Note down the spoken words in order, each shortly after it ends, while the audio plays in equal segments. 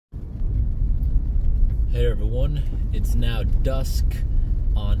Hey everyone, it's now dusk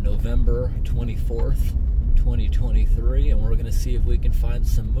on November 24th, 2023, and we're going to see if we can find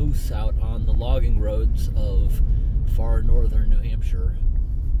some moose out on the logging roads of far northern New Hampshire.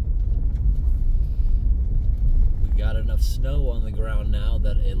 We got enough snow on the ground now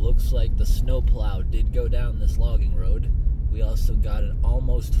that it looks like the snowplow did go down this logging road. We also got an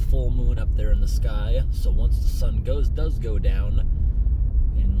almost full moon up there in the sky, so once the sun does go down,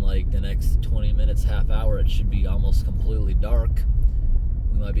 in like the next 20 minutes, half hour, it should be almost completely dark.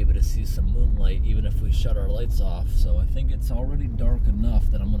 We might be able to see some moonlight even if we shut our lights off. So I think it's already dark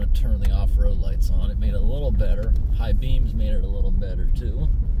enough that I'm going to turn the off-road lights on. It made it a little better. High beams made it a little better too.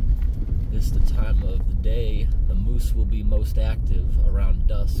 This is the time of the day the moose will be most active, around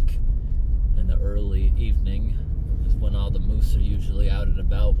dusk in the early evening, is when all the moose are usually out and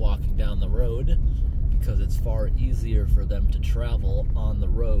about walking down the road, because it's far easier for them to travel on the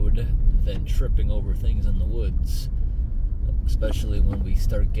road than tripping over things in the woods. Especially when we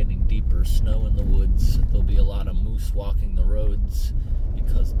start getting deeper snow in the woods, there'll be a lot of moose walking the roads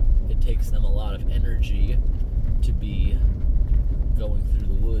because it takes them a lot of energy to be going through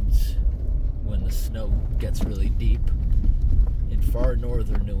the woods when the snow gets really deep. In far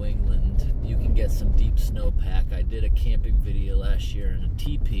northern New England, you can get some deep snowpack. I did a camping video last year in a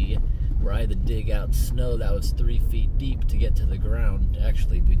teepee where I had to dig out snow that was 3 feet deep to get to the ground.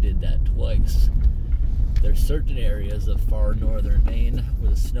 Actually, we did that twice. There's certain areas of far northern Maine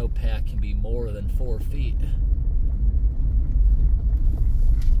where the snowpack can be more than 4 feet.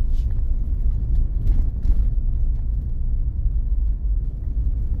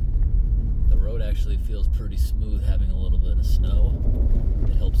 The road actually feels pretty smooth having a little bit of snow.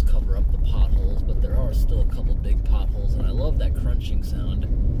 It helps cover up the potholes, but there are still a couple big potholes, and I love that crunching sound.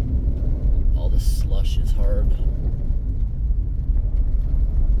 All the slush is hard.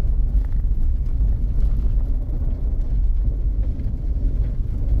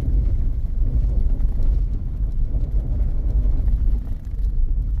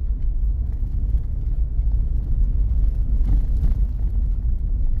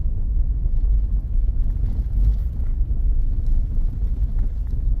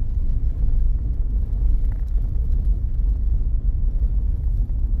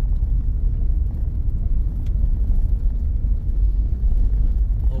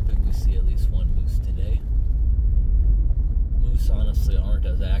 Honestly aren't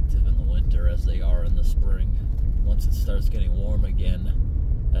as active in the winter as they are in the spring. Once it starts getting warm again,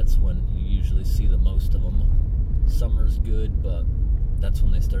 that's when you usually see the most of them. Summer's good, but that's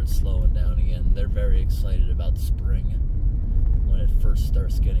when they start slowing down again. They're very excited about spring. When it first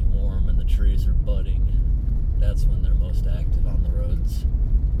starts getting warm and the trees are budding, that's when they're most active on the roads.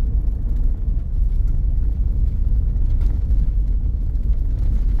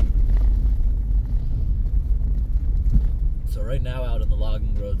 So right now out on the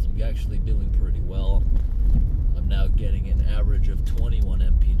logging roads, I'm actually doing pretty well. I'm now getting an average of 21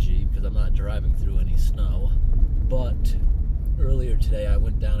 mpg because I'm not driving through any snow. But earlier today I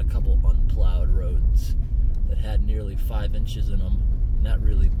went down a couple unplowed roads that had nearly 5 inches in them, and that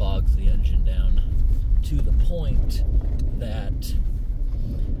really bogs the engine down to the point that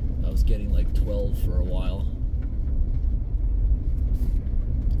I was getting like 12 for a while.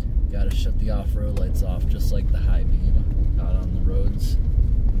 Gotta shut the off-road lights off just like the high beam out on the roads.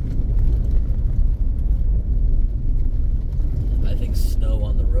 I think snow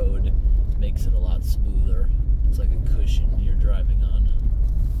on the road makes it a lot smoother. It's like a cushion you're driving on.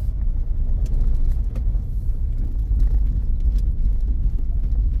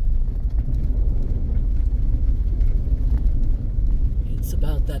 It's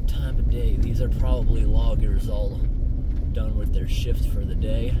about that time of day. These are probably loggers all done with their shift for the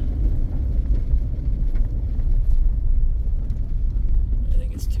day.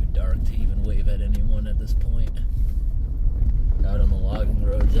 It's too dark to even wave at anyone at this point. Out on the logging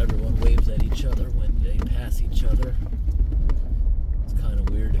roads, everyone waves at each other when they pass each other. It's kind of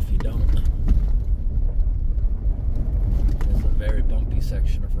weird if you don't. It's a very bumpy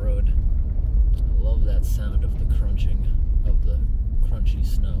section of road. I love that sound of the crunching, of the crunchy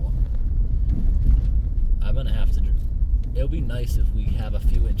snow. I'm gonna have to... It'll be nice if we have a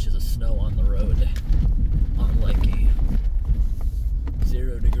few inches of snow on the road on like a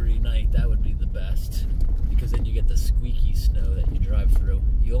 0-degree night. That would be the best, because then you get the squeaky snow that you drive through.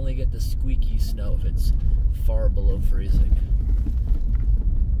 You only get the squeaky snow if it's far below freezing.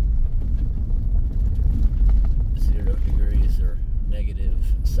 0 degrees or negative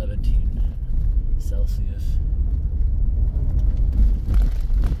 17 Celsius.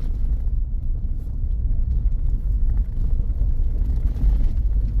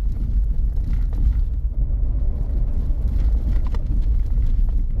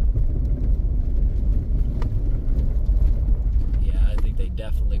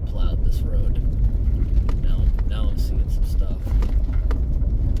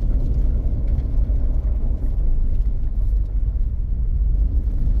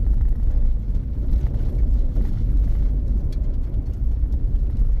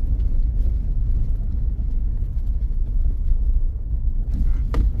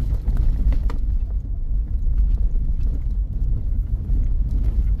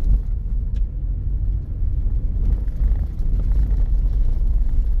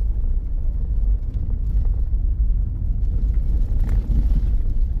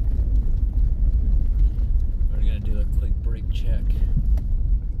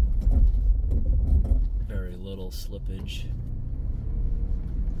 slippage.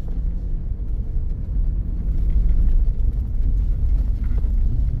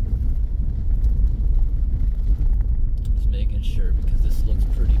 Just making sure, because this looks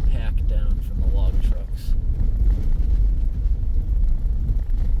pretty packed down from the log trucks.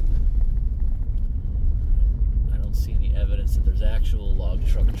 I don't see any evidence that there's actual log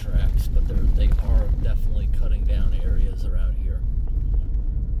truck tracks, but they are definitely cutting down areas around here.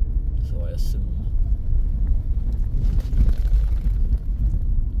 So I assume.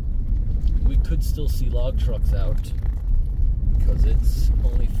 We could still see log trucks out because it's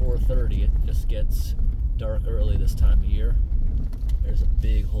only 4:30. It just gets dark early this time of year. There's a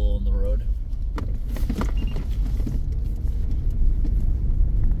big hole in the road.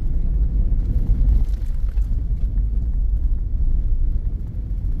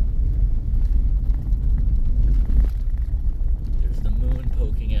 There's the moon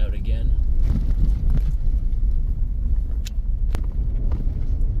poking out again.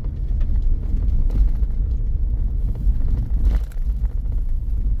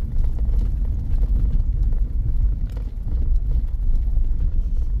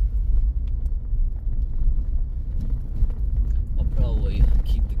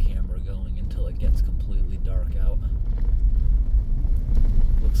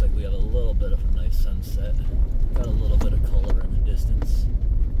 Like we have a little bit of a nice sunset. Got a little bit of color in the distance.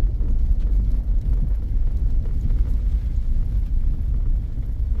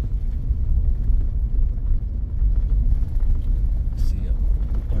 See a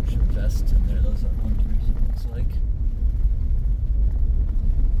bunch of vests in there. Those are hunters, it looks like.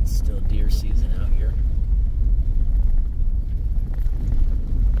 It's still deer season out here.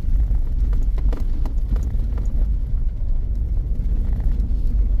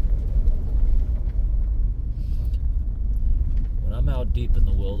 I'm out deep in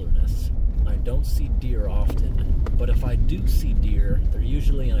the wilderness. I don't see deer often, but if I do see deer, they're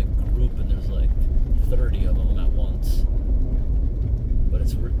usually in a group and there's like 30 of them at once. But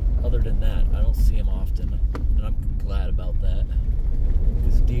other than that, I don't see them often, and I'm glad about that.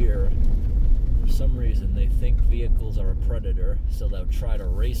 Because deer, for some reason, they think vehicles are a predator, so they'll try to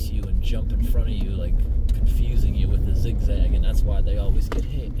race you and jump in front of you, like confusing you with the zigzag, and that's why they always get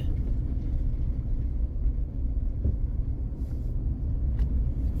hit.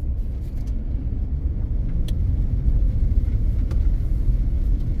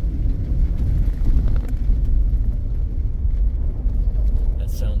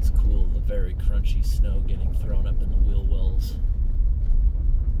 Sounds cool, the very crunchy snow getting thrown up in the wheel wells.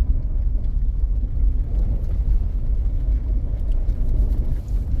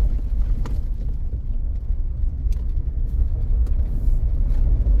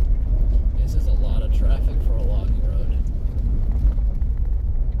 This is a lot of traffic for a logging road.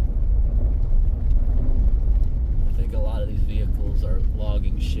 I think a lot of these vehicles are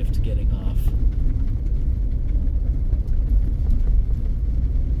logging shift getting off.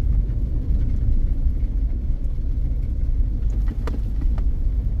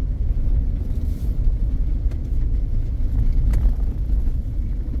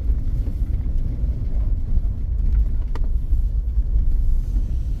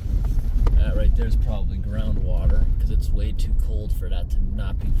 There's probably groundwater because it's way too cold for that to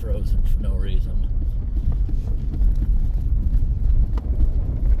not be frozen for no reason.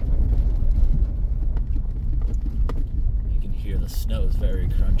 You can hear the snow is very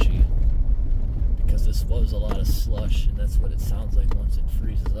crunchy because this was a lot of slush, and that's what it sounds like once it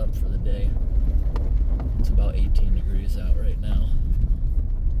freezes up for the day. It's about 18 degrees out right now.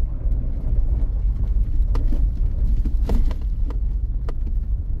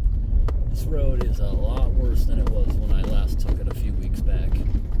 This road is a lot worse than it was when I last took it a few weeks back.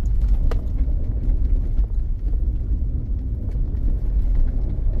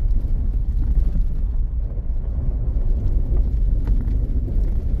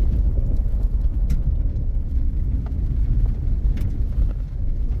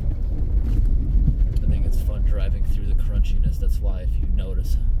 I think it's fun driving through the crunchiness. That's why, if you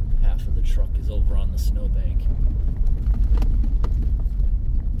notice, half of the truck is over on the snowbank.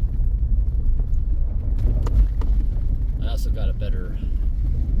 I also got a better,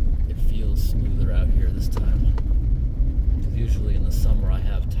 it feels smoother out here this time. Because usually in the summer I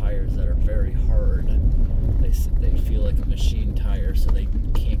have tires that are very hard. They feel like a machine tire, so they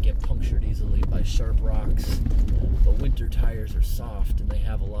can't get punctured easily by sharp rocks. But winter tires are soft and they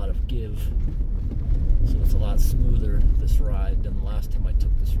have a lot of give. So it's a lot smoother this ride than the last time I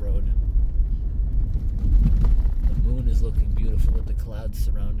took this road. The moon is looking beautiful with the clouds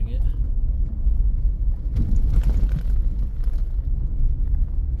surrounding it.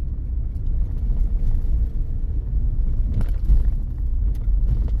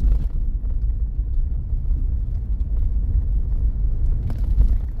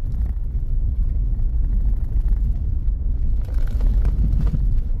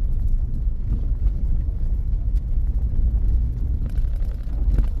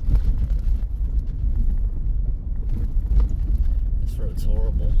 road's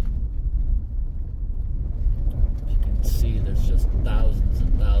horrible. You can see there's just thousands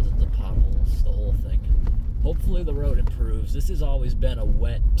and thousands of potholes, the whole thing. Hopefully the road improves. This has always been a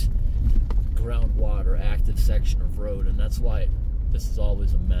wet, groundwater, active section of road, and that's why this is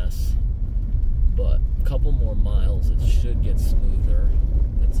always a mess. But a couple more miles, it should get smoother.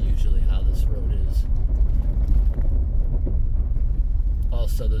 That's usually how this road is.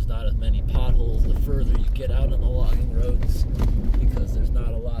 Also, there's not as many potholes the further you get out on the logging roads, because there's not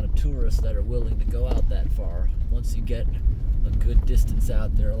a lot of tourists that are willing to go out that far. Once you get a good distance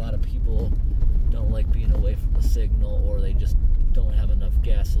out there, a lot of people don't like being away from the signal, or they just don't have enough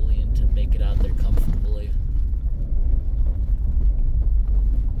gasoline to make it out there comfortably.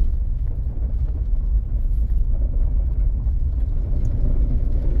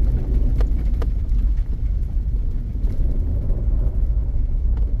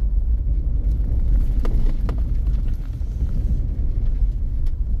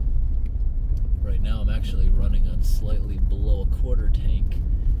 Actually running on slightly below a quarter tank,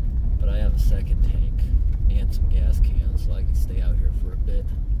 but I have a second tank and some gas cans, so I can stay out here for a bit.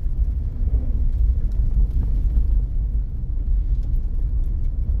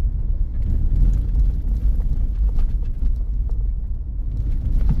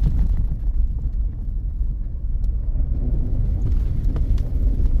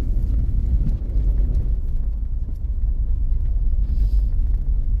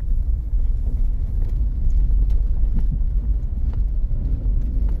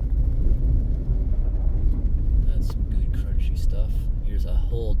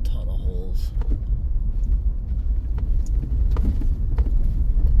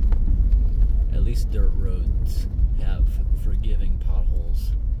 Dirt roads have forgiving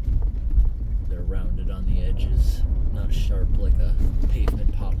potholes. They're rounded on the edges, not sharp like a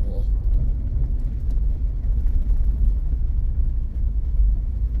pavement pothole.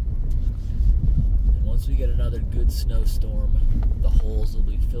 And once we get another good snowstorm, the holes will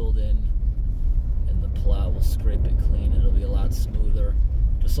be filled in and the plow will scrape it clean. It'll be a lot smoother.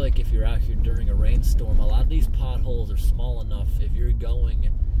 Just like if you're out here during a rainstorm, a lot of these potholes are small enough. If you're going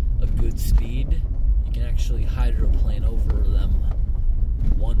a good speed, you can actually hydroplane over them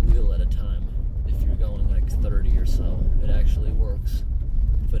one wheel at a time. If you're going like 30 or so, it actually works.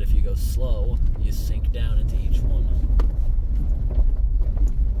 But if you go slow, you sink down into each one.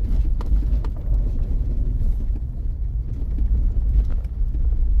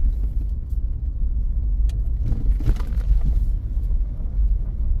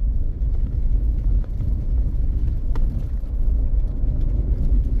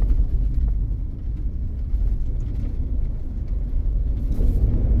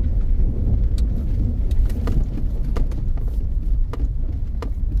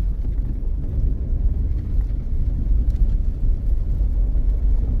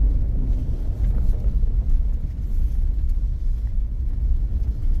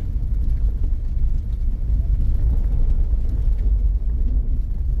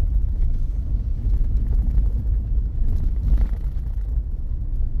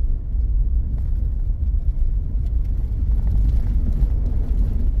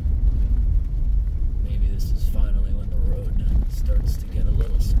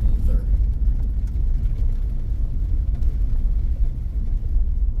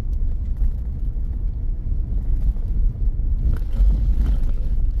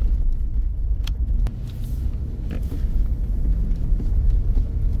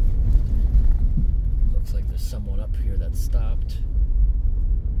 Stopped.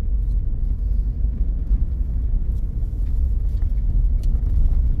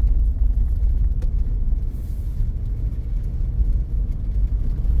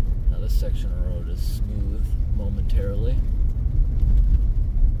 Now this section of road is smooth momentarily.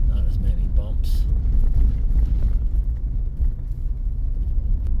 Not as many bumps.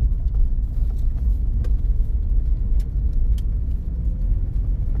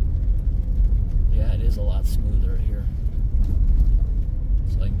 Yeah, it is a lot smoother here.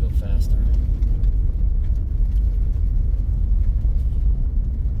 So I can go faster.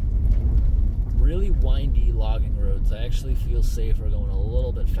 Really windy logging roads, I actually feel safer going a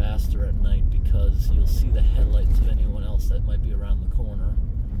little bit faster at night because you'll see the headlights of anyone else that might be around the corner.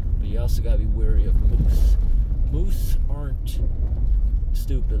 But you also gotta be wary of moose. Moose aren't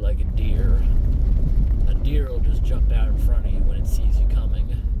stupid like a deer. A deer will just jump out in front of you when it sees you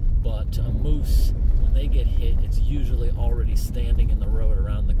coming. But a moose, when they get hit, it's usually already standing in the road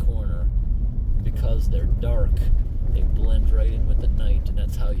around the corner. Because they're dark, they blend right in with the night, and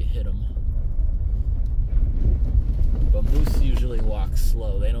that's how you hit them. But moose usually walk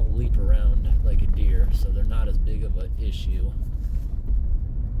slow. They don't leap around like a deer, so they're not as big of an issue.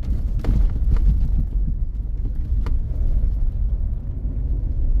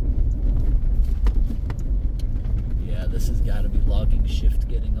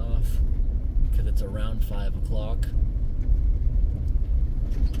 it's around 5 o'clock.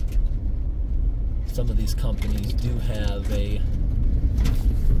 Some of these companies do have a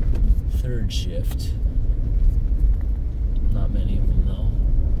third shift. Not many of them though.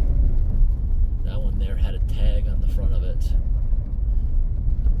 That one there had a tag on the front of it.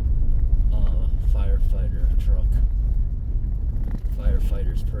 Firefighter truck.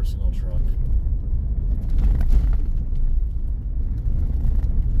 Firefighter's personal truck.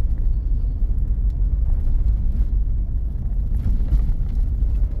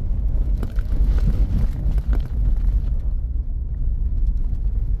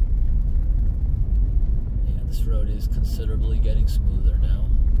 Yeah, this road is considerably getting smoother now.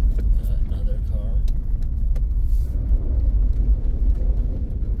 Another car.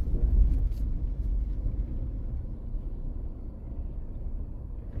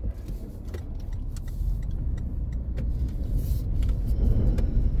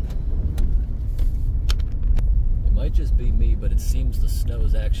 Might just be me, but it seems the snow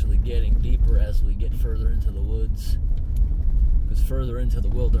is actually getting deeper as we get further into the woods. Because further into the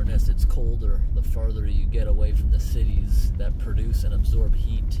wilderness, it's colder. The farther you get away from the cities that produce and absorb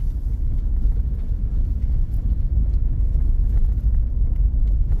heat.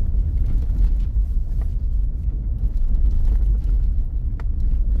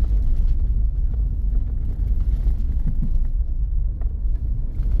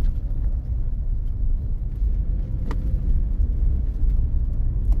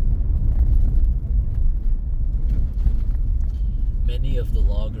 Many of the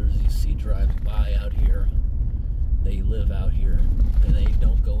loggers you see driving by out here, they live out here and they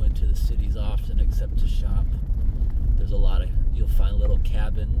don't go into the cities often except to shop. There's a lot of, you'll find little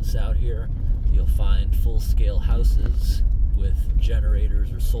cabins out here. You'll find full-scale houses with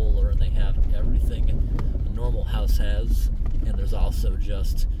generators or solar, and they have everything a normal house has. And there's also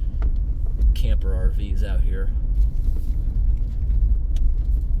just camper RVs out here.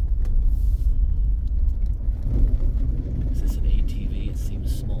 Is this an ATV? It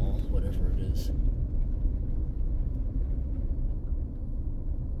seems small, whatever it is.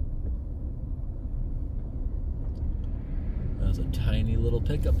 That was a tiny little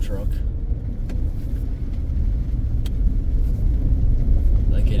pickup truck.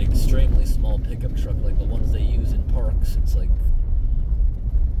 Like an extremely small pickup truck, like the ones they use in parks. It's like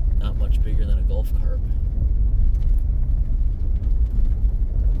not much bigger than a golf cart.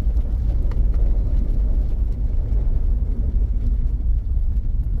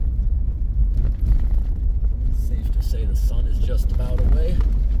 Safe to say the sun is just about away.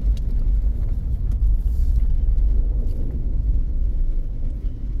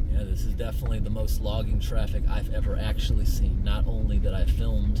 Yeah, this is definitely the most logging traffic I've ever actually seen. Not only that I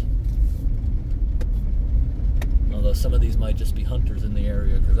filmed, although some of these might just be hunters in the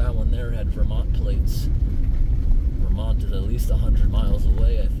area, because that one there had Vermont plates. Vermont is at least 100 miles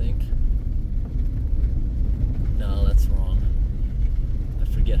away, I think. No, that's wrong. I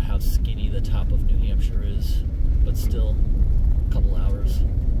forget how skinny the top of New Hampshire is, but still, a couple hours.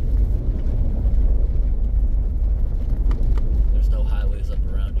 There's no highways up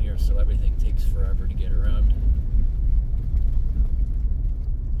around here, so everything takes forever to get around.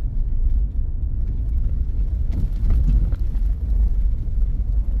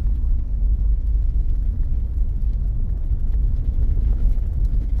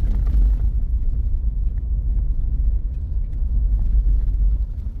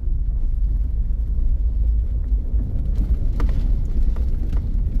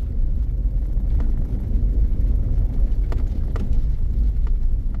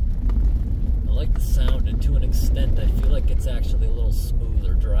 I feel like it's actually a little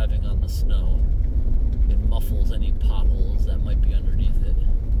smoother driving on the snow. It muffles any potholes that might be underneath it.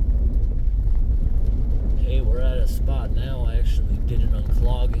 Hey, we're at a spot now. I actually did an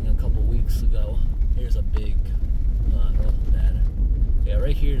unclogging a couple weeks ago. Here's a big, yeah,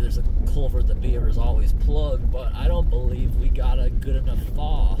 right here there's a culvert the beaver's always plugged, but I don't believe we got a good enough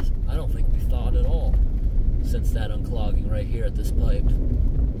thaw. I don't think we thawed at all since that unclogging right here at this pipe.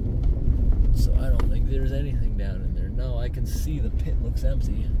 So I don't think there's anything down in there. No, I can see the pit looks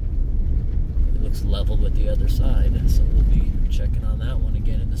empty. It looks level with the other side, so we'll be checking on that one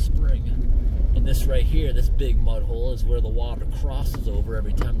again in the spring. And this right here, this big mud hole, is where the water crosses over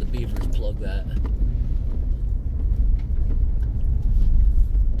every time the beavers plug that.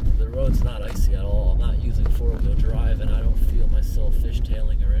 The road's not icy at all. I'm not using four-wheel drive, and I don't feel myself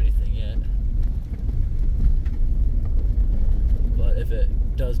fishtailing or anything yet. But if it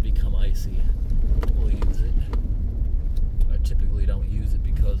does become icy, we'll use it. I typically don't use it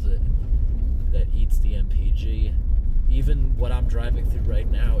because that eats the MPG, even what I'm driving through right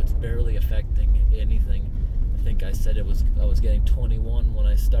now, it's barely affecting anything. I think I said I was getting 21 when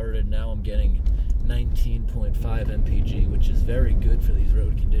I started. Now I'm getting 19.5 mpg, which is very good for these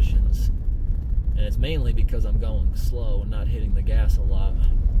road conditions. And it's mainly because I'm going slow and not hitting the gas a lot.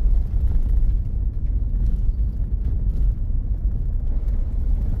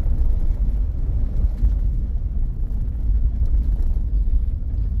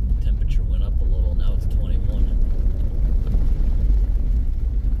 Temperature went up a little, now it's 21.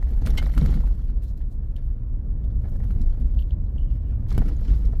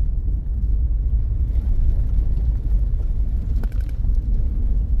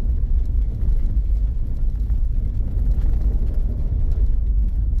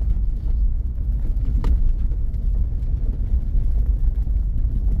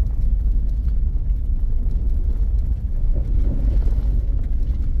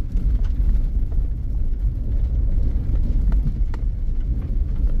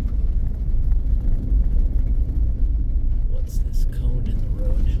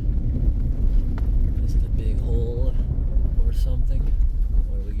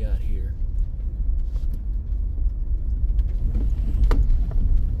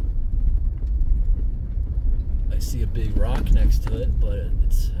 See a big rock next to it, but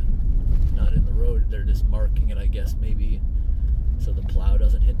it's not in the road. They're just marking it, I guess, maybe so the plow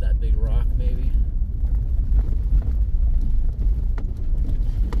doesn't hit that big rock, maybe.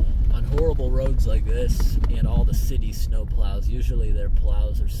 On horrible roads like this and all the city snow plows, usually their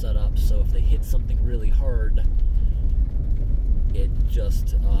plows are set up so if they hit something really hard, it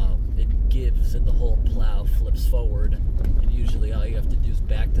just it gives and the whole plow flips forward, and usually all you have to do is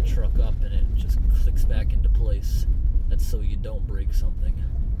back the truck up and it just clicks back into place. That's so you don't break something.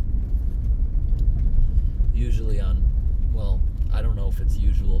 Usually on, well, I don't know if it's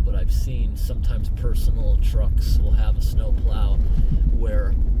usual, but I've seen sometimes personal trucks will have a snow plow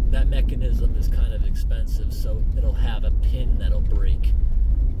where that mechanism is kind of expensive, so it'll have a pin that'll break,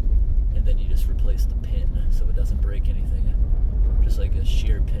 and then you just replace the pin so it doesn't break anything. Just like a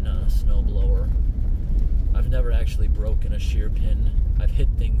shear pin on a snowblower. I've never actually broken a shear pin. I've hit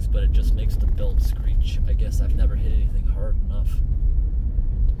things, but it just makes the belt screech. I guess I've never hit anything hard enough.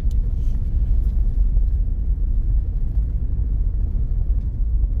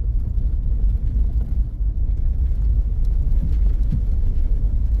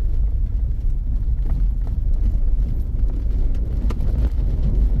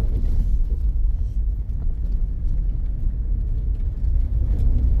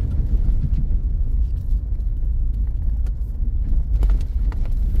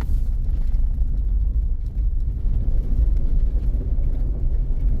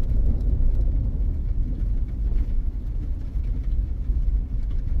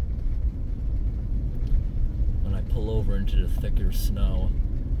 Into the thicker snow,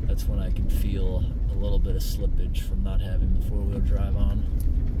 that's when I can feel a little bit of slippage from not having the four-wheel drive on.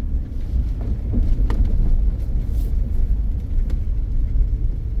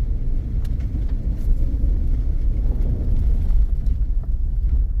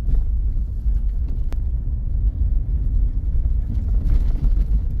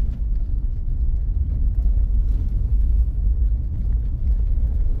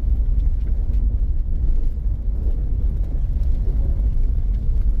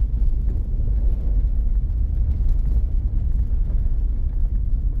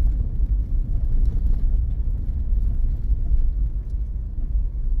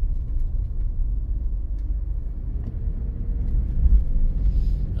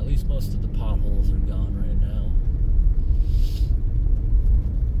 Most of the potholes are gone right now.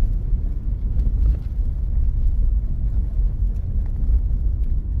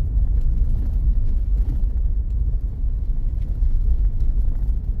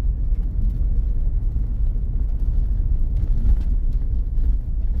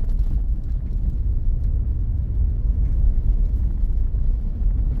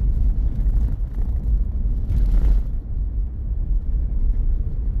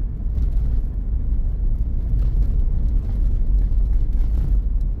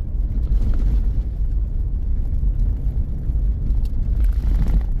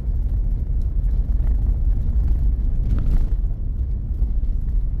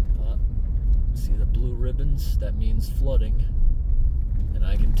 That means flooding, and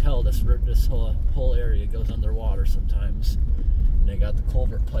I can tell this whole area goes underwater sometimes. And they got the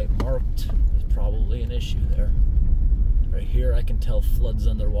culvert pipe marked. There's probably an issue there. Right here I can tell floods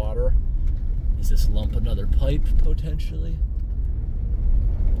underwater. Is this lump another pipe potentially?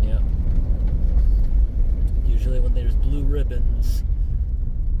 Yeah. Usually when there's blue ribbons,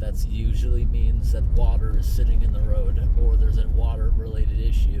 That usually means that water is sitting in the road, or there's a water-related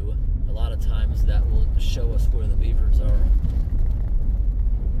issue. A lot of times that will show us where the beavers are.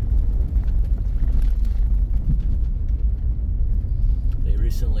 They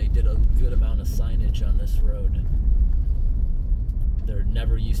recently did a good amount of signage on this road. There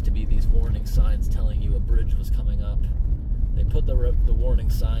never used to be these warning signs telling you a bridge was coming up. They put the warning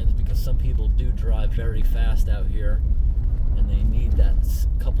signs because some people do drive very fast out here, and they need that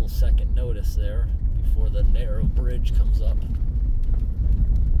couple second notice there before the narrow bridge comes up.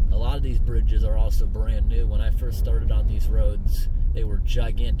 A lot of these bridges are also brand new. When I first started on these roads, they were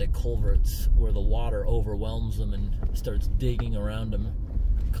gigantic culverts where the water overwhelms them and starts digging around them,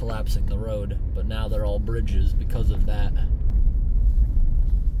 collapsing the road. But now they're all bridges because of that.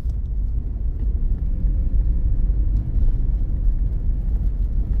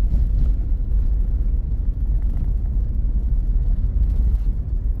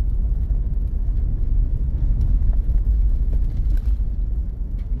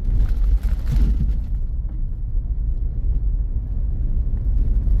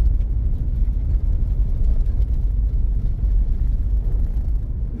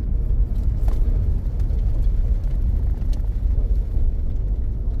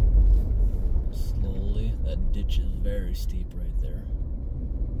 Very steep right there.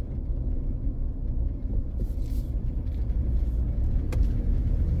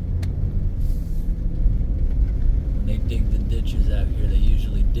 When they dig the ditches out here, they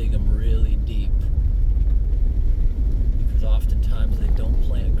usually dig them really deep, because oftentimes they don't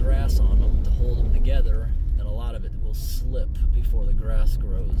plant grass on them to hold them together, and a lot of it will slip before the grass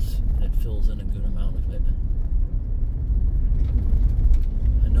grows, and it fills in a good amount of it.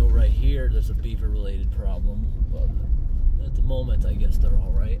 I know right here there's a beaver-related problem, but at the moment I guess they're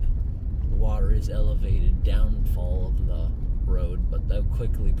all right. The water is elevated, downfall of the road, but they'll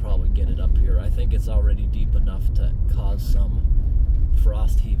quickly probably get it up here. I think it's already deep enough to cause some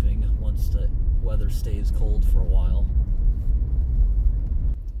frost heaving once the weather stays cold for a while.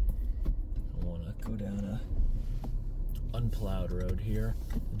 I want to go down a unplowed road here.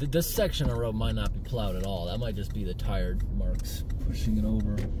 This section of road might not be plowed at all. That might just be the tire marks pushing it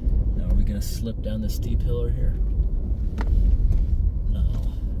over. Now, are we going to slip down the steep hill here?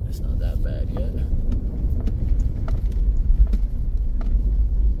 No, it's not that bad yet.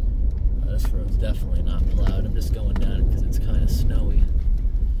 This road's definitely not plowed. I'm just going down it because it's kind of snowy.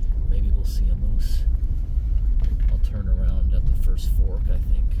 Maybe we'll see a moose. I'll turn around at the first fork, I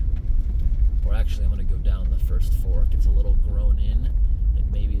think. Or actually, I'm going to go down the first fork. It's a little grown in,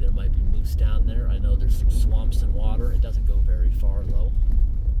 and maybe there might be moose down there. I know there's some swamps and water. It doesn't go very far, though.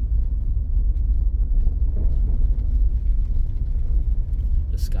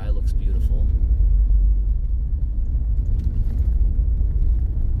 The sky looks beautiful.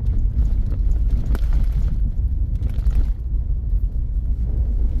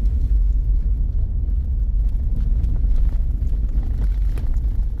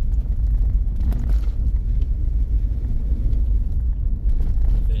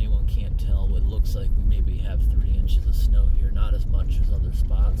 Like we maybe have 3 inches of snow here, not as much as other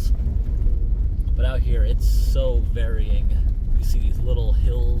spots, but out here it's so varying. You see these little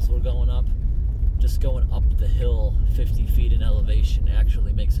hills we're going up. Just going up the hill 50 feet in elevation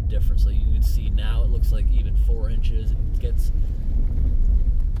actually makes a difference. So you can see now it looks like even 4 inches. It gets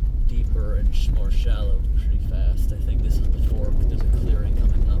deeper and more shallow pretty fast. I think this is before there's a clearing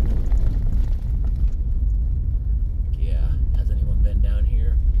coming up. Yeah, has anyone been down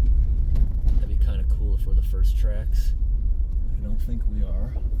here? Kind of cool if we're the first tracks. I don't think we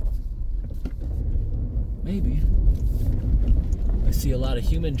are. Maybe. I see a lot of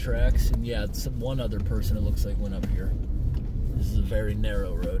human tracks, and yeah, one other person it looks like went up here. This is a very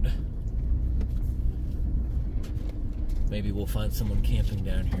narrow road. Maybe we'll find someone camping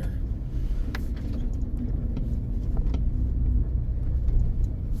down here.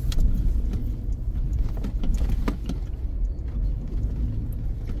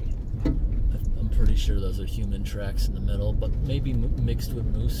 Pretty sure those are human tracks in the middle, but maybe mixed with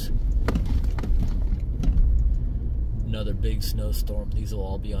moose. Another big snowstorm. These will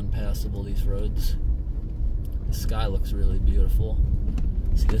all be unpassable, these roads. The sky looks really beautiful.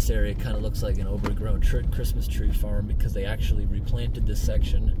 See, this area kind of looks like an overgrown Christmas tree farm because they actually replanted this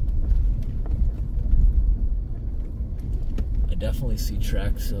section. I definitely see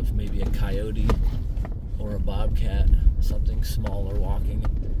tracks of maybe a coyote or a bobcat, something smaller walking.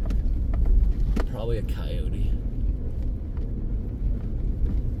 Probably a coyote.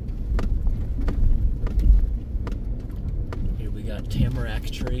 Here we got tamarack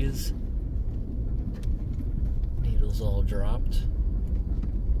trees. Needles all dropped.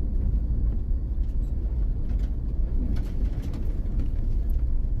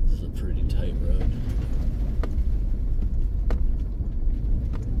 is a pretty tight road.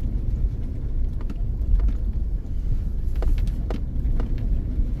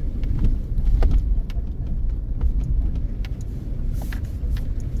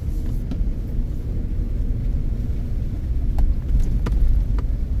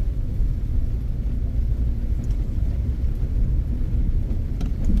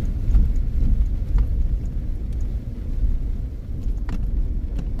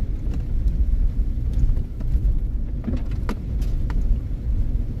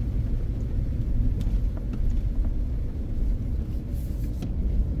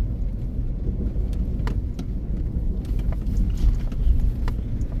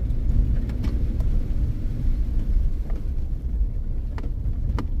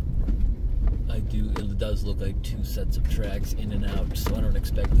 It does look like two sets of tracks in and out, so I don't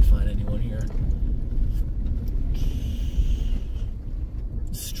expect to find anyone here.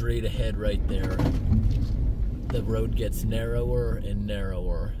 Straight ahead right there, the road gets narrower and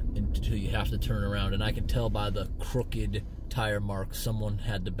narrower until you have to turn around, and I can tell by the crooked tire marks someone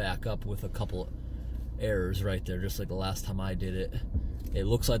had to back up with a couple errors right there, just like the last time I did it. It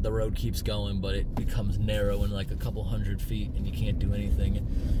looks like the road keeps going, but it becomes narrow in like a couple 100 feet and you can't do anything.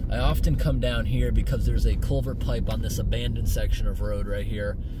 I often come down here because there's a culvert pipe on this abandoned section of road right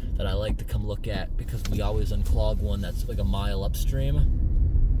here that I like to come look at, because we always unclog one that's like a mile upstream.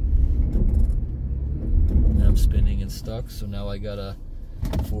 And I'm spinning and stuck, so now I got a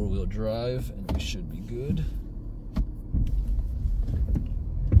 4-wheel drive and we should be good.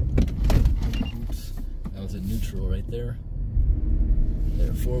 Oops, that was in neutral right there.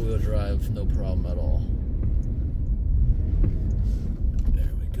 There, 4-wheel drive, no problem at all.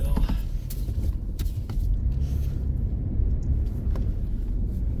 There we go.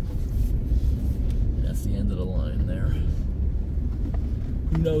 That's the end of the line there.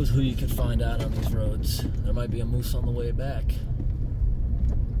 Who knows who you can find out on these roads? There might be a moose on the way back.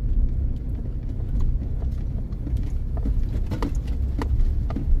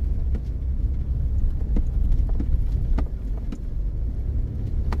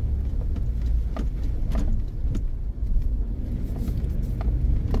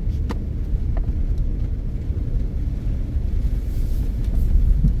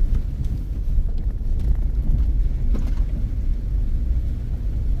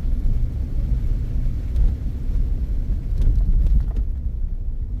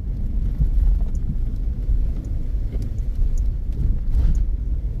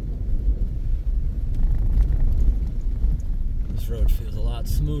 Road feels a lot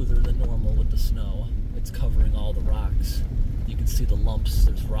smoother than normal with the snow. It's covering all the rocks. You can see the lumps.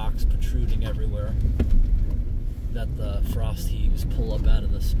 There's rocks protruding everywhere that the frost heaves pull up out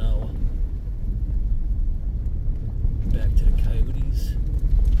of the snow. Back to the coyotes.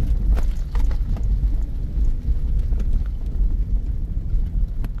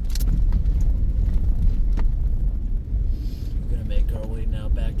 We're gonna make our way now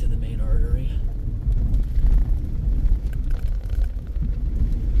back to the main artery.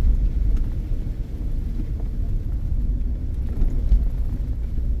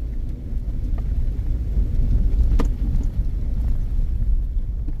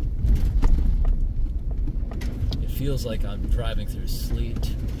 Feels like I'm driving through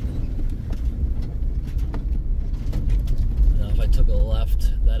sleet. Now if I took a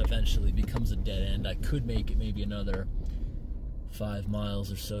left, that eventually becomes a dead end. I could make it maybe another 5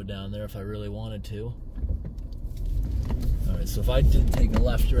 miles or so down there if I really wanted to. Alright, so if I did take a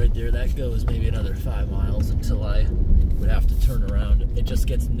left right there, that goes maybe another 5 miles until I would have to turn around. It just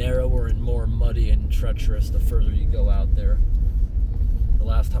gets narrower and more muddy and treacherous the further you go out there. The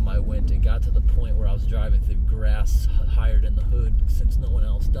last time I went, it got to the point where I was driving through grass higher than the hood since no one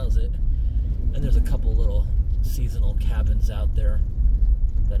else does it. And there's a couple little seasonal cabins out there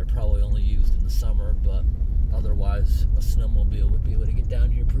that are probably only used in the summer, but otherwise a snowmobile would be able to get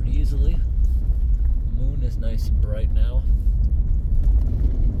down here pretty easily. The moon is nice and bright now.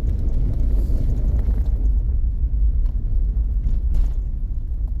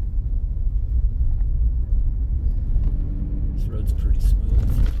 This road's pretty smooth.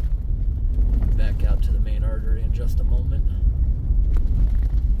 Back out to the main artery in just a moment.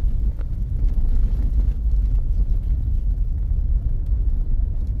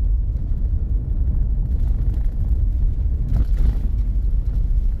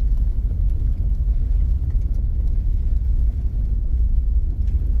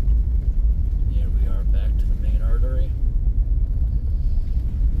 Here we are back to the main artery.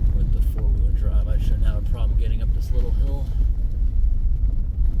 With the 4-wheel drive, I shouldn't have a problem getting up this little hill.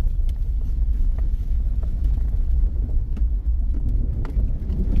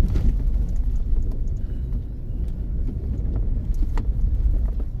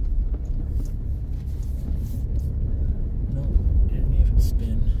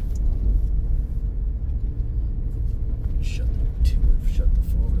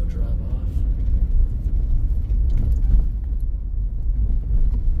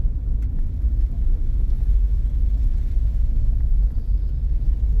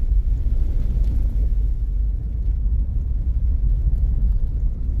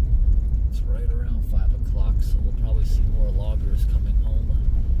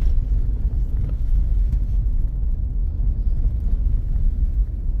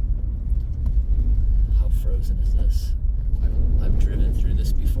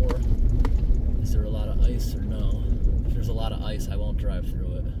 drive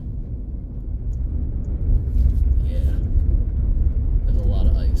through it. Yeah. There's a lot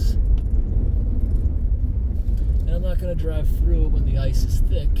of ice. And I'm not going to drive through it when the ice is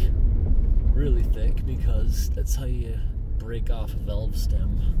thick, really thick, because that's how you break off a valve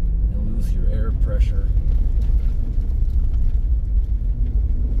stem and lose your air pressure.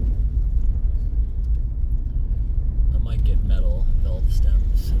 I might get metal valve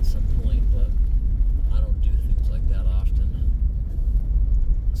stems at some point, but I don't do things like that often,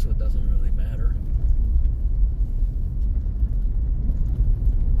 so it doesn't really matter.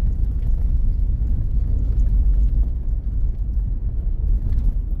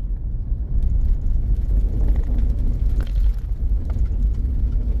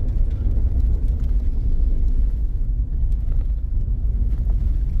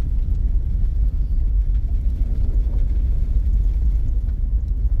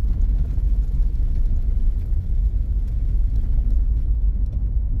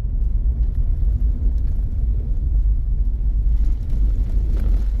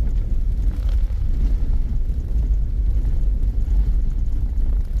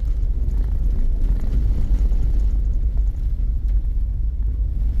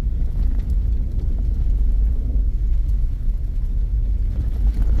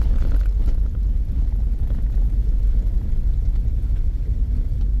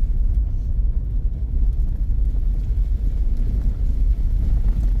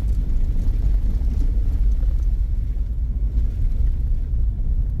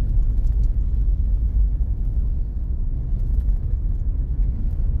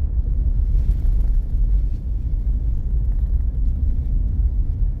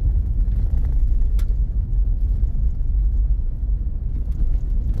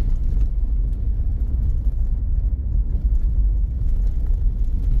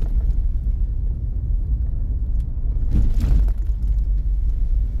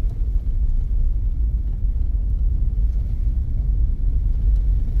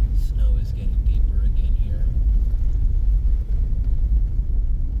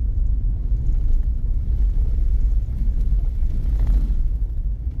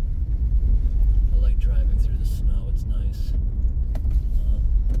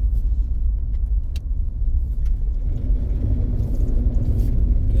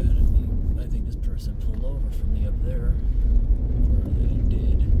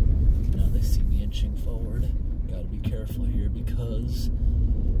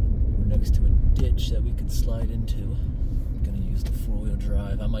 That we could slide into. I'm gonna use the four-wheel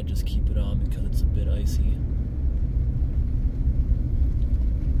drive. I might just keep it on because it's a bit icy.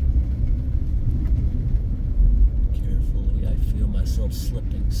 Carefully, I feel myself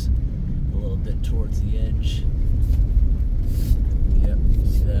slipping a little bit towards the edge. Yep,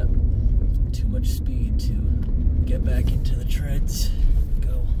 see that? Too much speed to get back into the treads.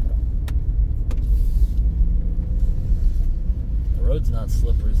 Go. The road's not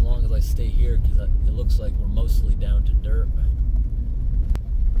slippery as long as I stay here, because it looks like we're mostly down to dirt.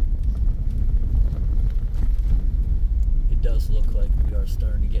 It does look like we are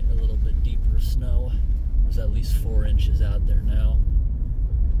starting to get a little bit deeper snow. There's at least 4 inches out there now.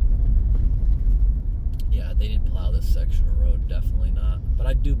 Yeah, they didn't plow this section of road, definitely not. But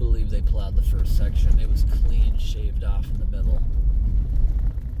I do believe they plowed the first section. It was clean, shaved off in the middle.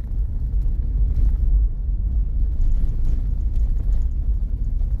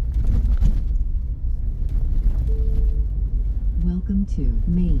 Welcome to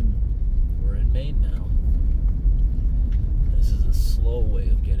Maine. We're in Maine now. This is a slow way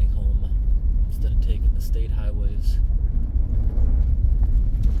of getting home instead of taking the state highways.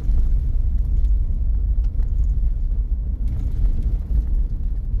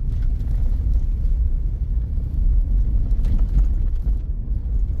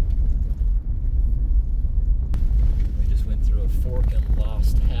 We just went through a fork and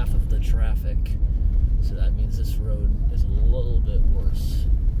lost half of the traffic. So that means this road is a little bit worse.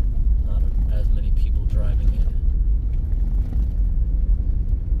 Not as many people driving it.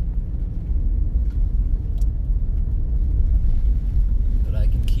 But I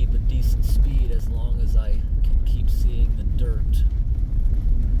can keep a decent speed as long as I can keep seeing the dirt.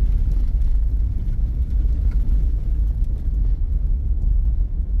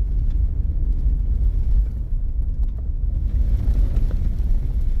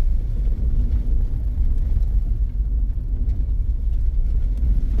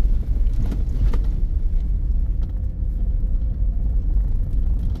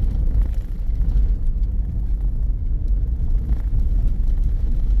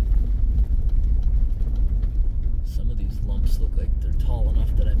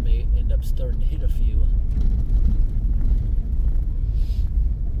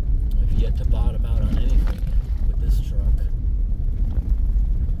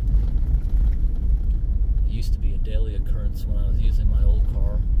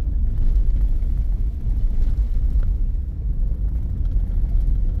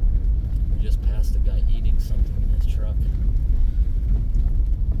 guy eating something in his truck.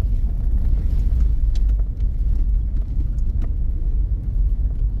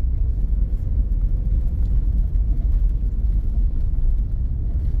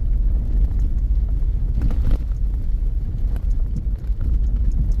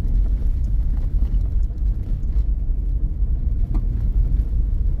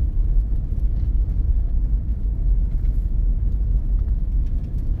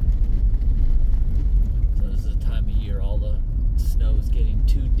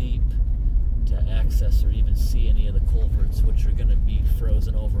 Or even see any of the culverts, which are going to be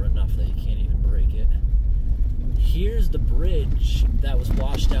frozen over enough that you can't even break it. Here's the bridge that was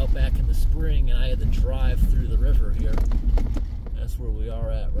washed out back in the spring, and I had to drive through the river here. That's where we are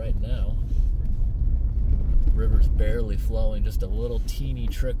at right now. The river's barely flowing, just a little teeny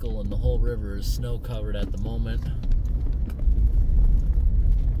trickle, and the whole river is snow covered at the moment.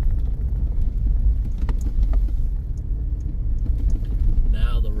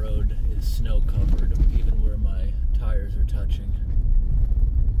 Now the road is snow covered, even where my tires are touching.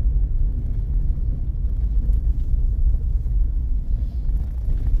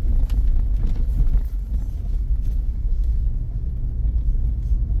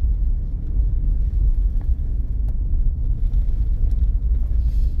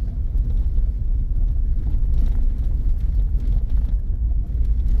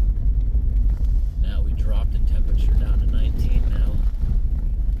 Now we dropped in temperature down to 19 now.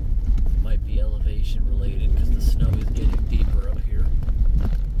 Might be elevation related because the snow is getting deeper up here.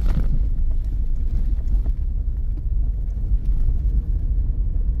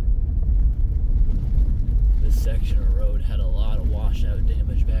 This section of road had a lot of washout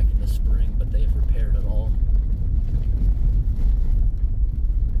damage back in the spring, but they've repaired it all.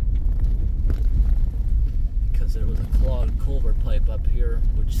 Because there was a clogged culvert pipe up here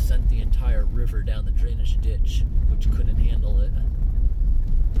which sent the entire river down the drainage ditch, which couldn't handle it.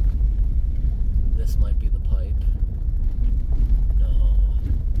 This might be the pipe. No.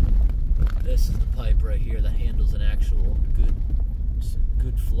 This is the pipe right here that handles an actual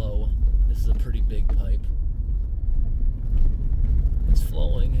good flow. This is a pretty big pipe. It's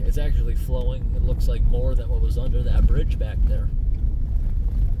flowing. It's actually flowing. It looks like more than what was under that bridge back there.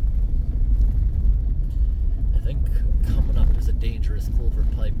 I think coming up is a dangerous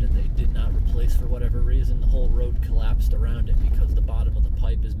culvert pipe that they did not replace for whatever reason. The whole road collapsed around it because the bottom of the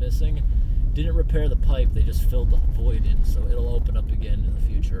pipe is missing. Didn't repair the pipe, they just filled the void in, so it'll open up again in the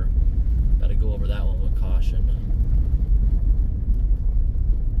future. Gotta go over that one with caution.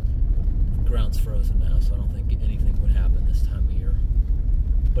 The ground's frozen now, so I don't think anything would happen this time of year.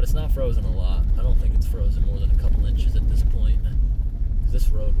 But it's not frozen a lot. I don't think it's frozen more than a couple inches at this point. Because this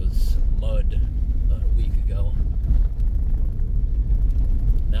road was mud about a week ago.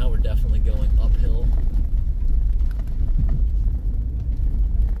 Now we're definitely going uphill.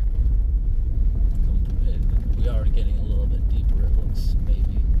 We are getting a little bit deeper, it looks,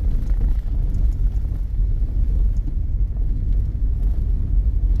 maybe.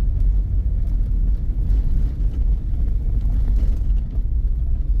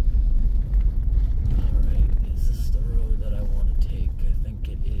 Alright, is this the road that I want to take? I think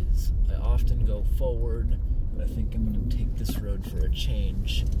it is. I often go forward, but I think I'm going to take this road for a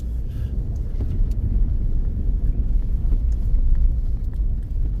change.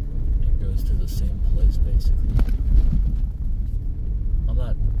 To the same place, basically. I'm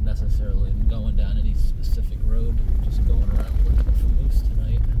not necessarily going down any specific road, just going around looking for moose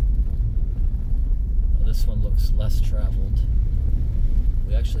tonight. Now, this one looks less traveled.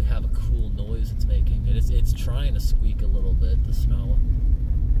 We actually have a cool noise it's making. It's trying to squeak a little bit, the snow,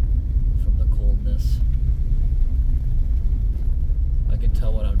 from the coldness. I can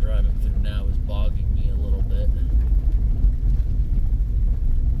tell what I'm driving through now is bogging me a little bit.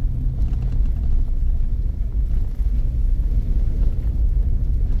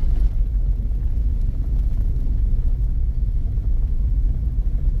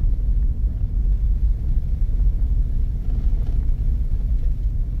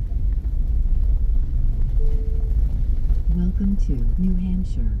 Welcome to New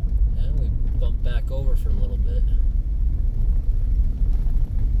Hampshire. And we bump back over for a little bit.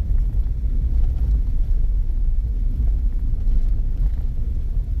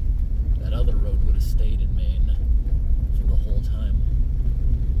 That other road would have stayed in Maine for the whole time.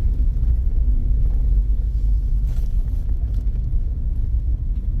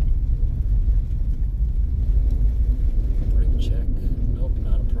 Brake check. Nope,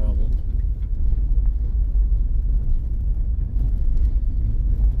 not a problem.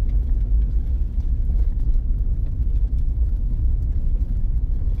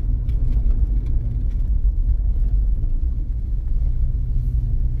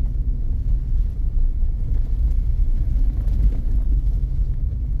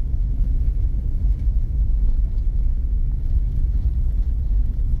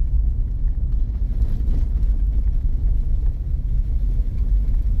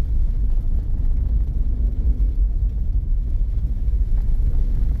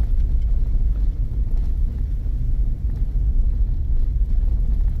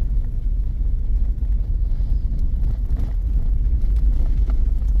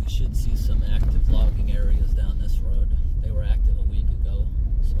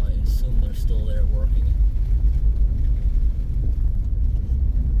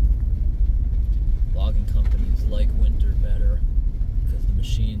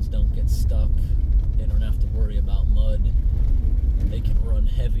 machines don't get stuck. They don't have to worry about mud. They can run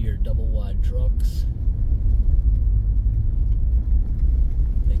heavier double-wide trucks.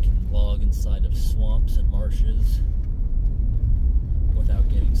 They can log inside of swamps and marshes without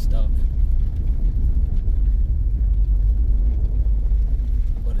getting stuck.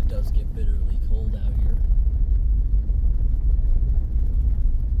 But it does get bitterly cold out here.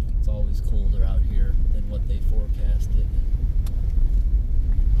 It's always colder out here than what they forecasted.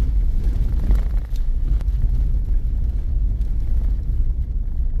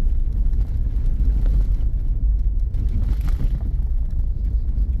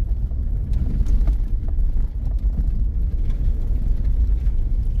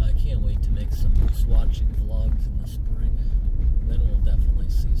 I can't wait to make some moose watching vlogs in the spring. Then we'll definitely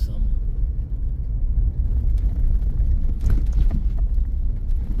see some.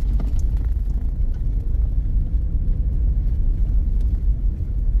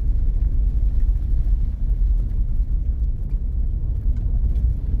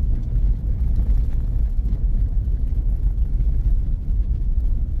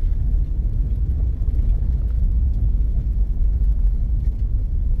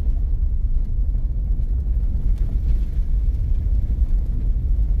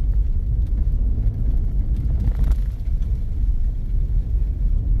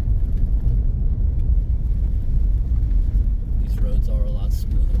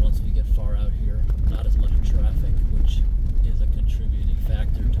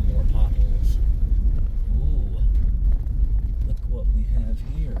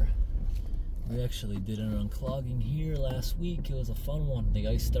 Actually did an unclogging here last week. It was a fun one. The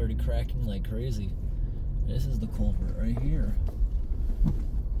ice started cracking like crazy. This is the culvert right here.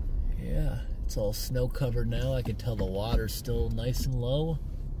 Yeah, it's all snow covered now. I can tell the water's still nice and low.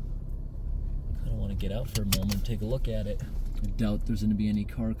 I don't want to get out for a moment and take a look at it. I doubt there's going to be any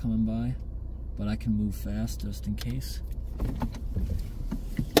car coming by, but I can move fast just in case.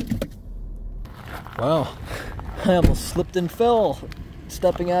 Wow, I almost slipped and fell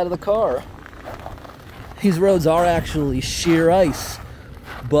stepping out of the car. These roads are actually sheer ice,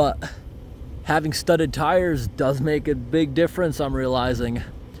 but having studded tires does make a big difference, I'm realizing.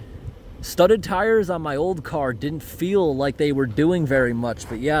 Studded tires on my old car didn't feel like they were doing very much,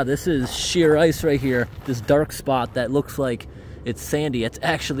 but yeah, this is sheer ice right here. This dark spot that looks like it's sandy, it's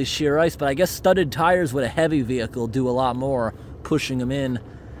actually sheer ice, but I guess studded tires with a heavy vehicle do a lot more, pushing them in,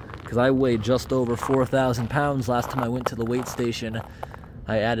 because I weighed just over 4,000 pounds last time I went to the weight station.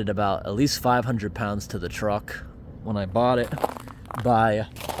 I added about at least 500 pounds to the truck when I bought it by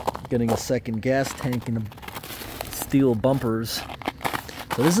getting a second gas tank and steel bumpers.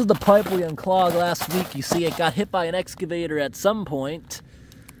 So this is the pipe we unclogged last week. You see it got hit by an excavator at some point.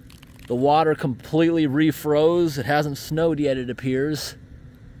 The water completely refroze. It hasn't snowed yet, it appears.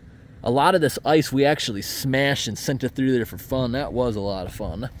 A lot of this ice we actually smashed and sent it through there for fun. That was a lot of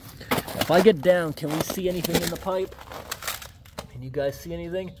fun. If I get down, can we see anything in the pipe? Can you guys see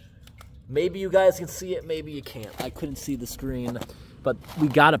anything? Maybe you guys can see it, maybe you can't. I couldn't see the screen, but we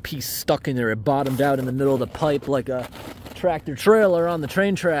got a piece stuck in there. It bottomed out in the middle of the pipe like a tractor trailer on the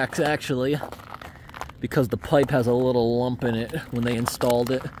train tracks, actually, because the pipe has a little lump in it when they installed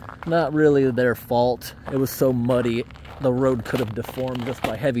it. Not really their fault. It was so muddy, the road could have deformed just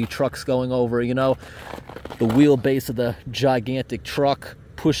by heavy trucks going over, you know. The wheelbase of the gigantic truck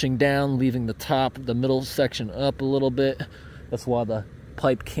pushing down, leaving the top, the middle section up a little bit. That's why the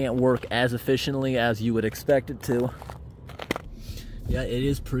pipe can't work as efficiently as you would expect it to. Yeah, it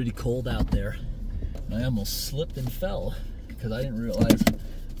is pretty cold out there. I almost slipped and fell because I didn't realize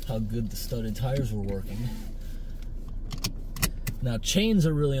how good the studded tires were working. Now, chains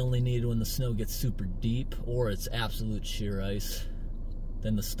are really only needed when the snow gets super deep or it's absolute sheer ice.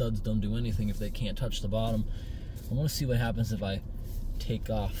 Then the studs don't do anything if they can't touch the bottom. I want to see what happens if I take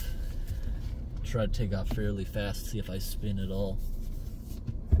off. Try to take off fairly fast, see if I spin at all.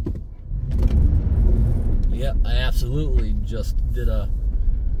 Yeah, I absolutely just did a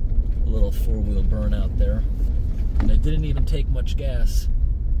little four-wheel burnout there. And I didn't even take much gas.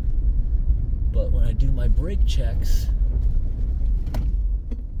 But when I do my brake checks,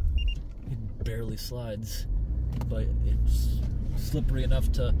 it barely slides. But it's slippery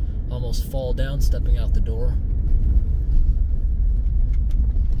enough to almost fall down stepping out the door.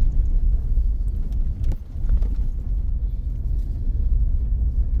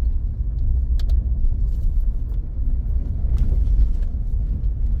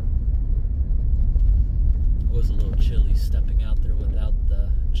 Stepping out there without the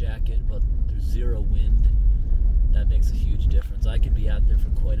jacket, but there's zero wind. That makes a huge difference. I could be out there for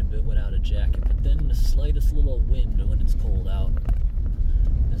quite a bit without a jacket, but then the slightest little wind when it's cold out,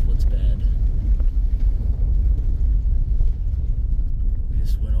 is what's bad. We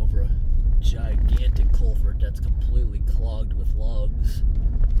just went over a gigantic culvert that's completely clogged with logs.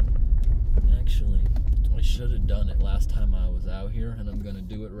 Actually, I should have done it last time I was out here, and I'm going to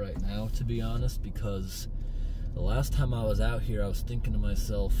do it right now, to be honest, because the last time I was out here, I was thinking to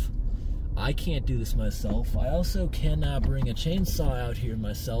myself, I can't do this myself. I also cannot bring a chainsaw out here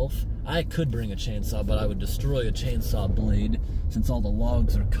myself. I could bring a chainsaw, but I would destroy a chainsaw blade since all the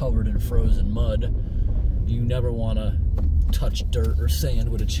logs are covered in frozen mud. You never want to touch dirt or sand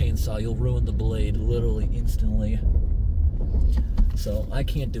with a chainsaw. You'll ruin the blade literally instantly. So I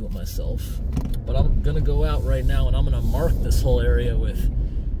can't do it myself. But I'm going to go out right now and I'm going to mark this whole area with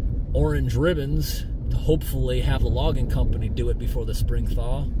orange ribbons to hopefully have the logging company do it before the spring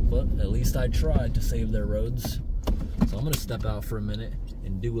thaw, but at least I tried to save their roads. So I'm going to step out for a minute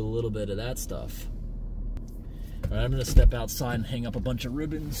and do a little bit of that stuff. All right, I'm going to step outside and hang up a bunch of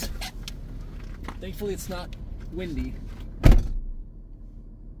ribbons. Thankfully it's not windy.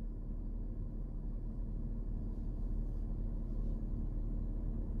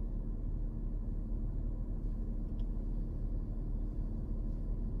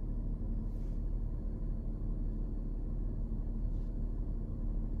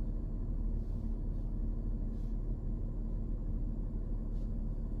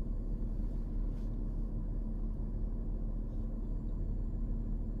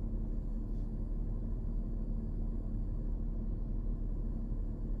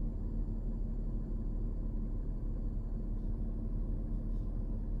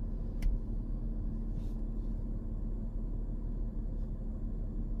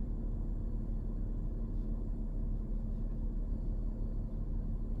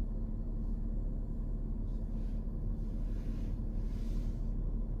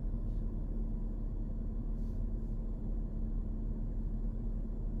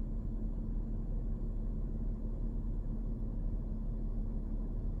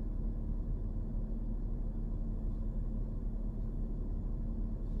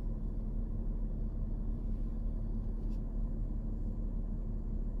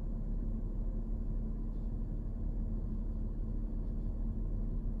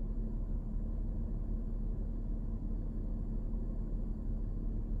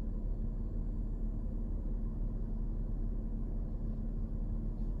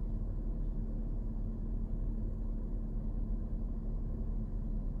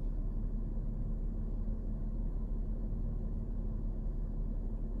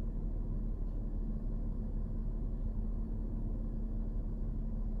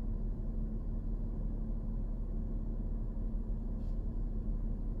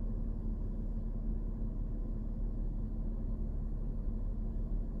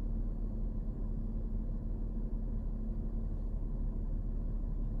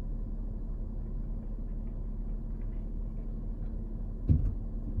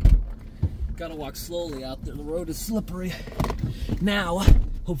 Gotta walk slowly out there, the road is slippery. Now,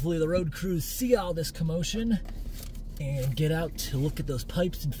 hopefully the road crews see all this commotion and get out to look at those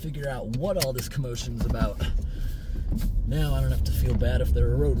pipes and figure out what all this commotion's about. Now I don't have to feel bad if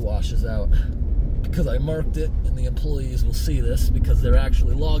their road washes out, because I marked it and the employees will see this because they're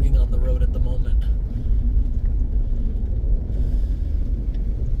actually logging on the road at the moment.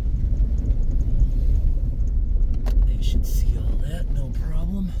 They should see all that, no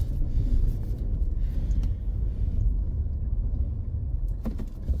problem.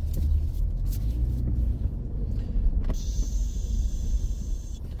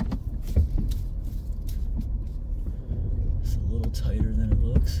 Tighter than it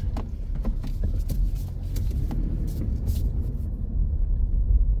looks.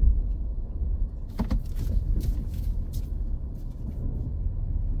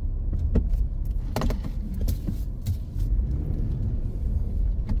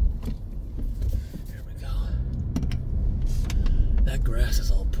 There we go. That grass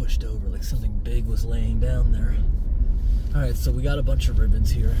is all pushed over like something big was laying down there. Alright, so we got a bunch of ribbons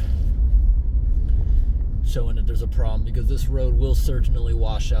here showing that there's a problem, because this road will certainly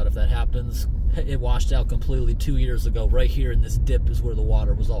wash out if that happens. It washed out completely 2 years ago. Right here in this dip is where the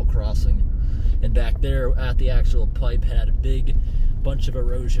water was all crossing. And back there at the actual pipe had a big bunch of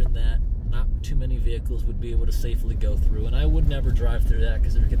erosion that not too many vehicles would be able to safely go through. And I would never drive through that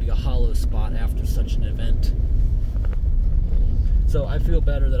because there could be a hollow spot after such an event. So I feel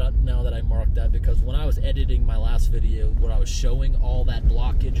better that now that I marked that, because when I was editing my last video where I was showing all that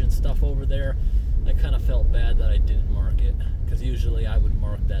blockage and stuff over there, I kind of felt bad that I didn't mark it, because usually I would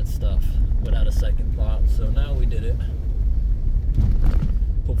mark that stuff without a second thought. So now we did it.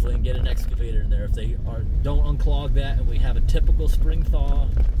 Hopefully hopefully, and get an excavator in there. If they don't unclog that and we have a typical spring thaw,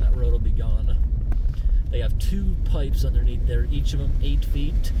 that road will be gone. They have 2 pipes underneath there, each of them 8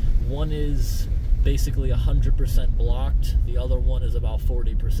 feet. One is basically 100% blocked. The other one is about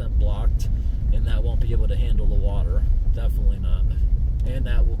 40% blocked, and that won't be able to handle the water. Definitely not. And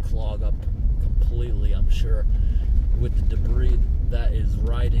that will clog up completely, I'm sure, with the debris that is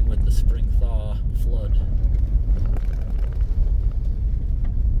riding with the spring thaw flood.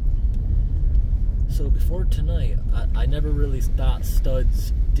 So before tonight, I never really thought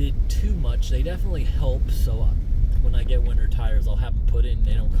studs did too much. They definitely help, so when I get winter tires, I'll have them put in.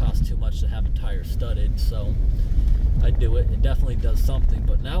 They don't cost too much to have a tire studded, so I do it. It definitely does something,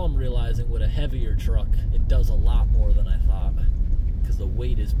 but now I'm realizing with a heavier truck, it does a lot more than I thought, because the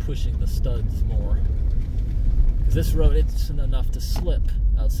weight is pushing the studs more. Because this road, it's enough to slip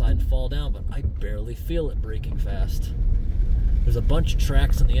outside and fall down, but I barely feel it braking fast. There's a bunch of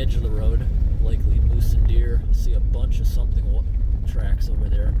tracks on the edge of the road, likely moose and deer. I see a bunch of something tracks over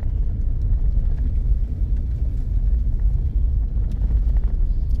there.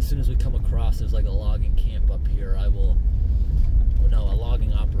 As soon as we come across, there's like a logging camp up here. A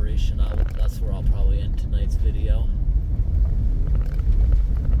logging operation. That's where I'll probably end tonight's video.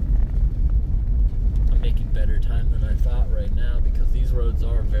 I'm making better time than I thought right now because these roads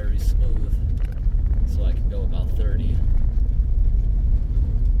are very smooth, so I can go about 30.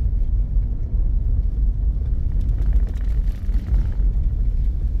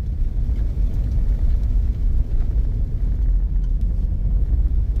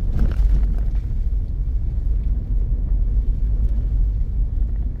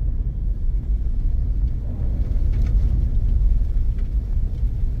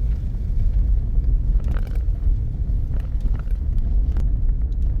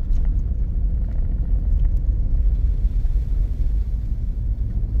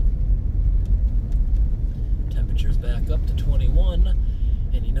 Back up to 21,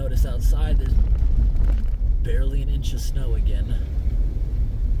 and you notice outside there's barely an inch of snow again.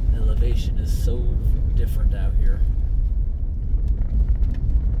 The elevation is so different out here.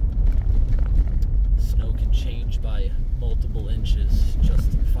 Snow can change by multiple inches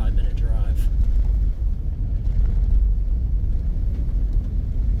just in a 5-minute drive.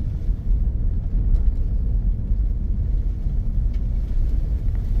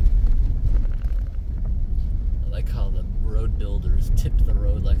 Builders tipped the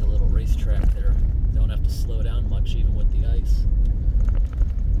road like a little racetrack there. They don't have to slow down much even with the ice.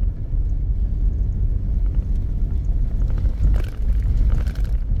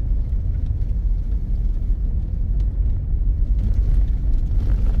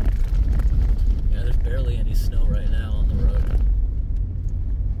 Yeah, there's barely any snow right now on the road.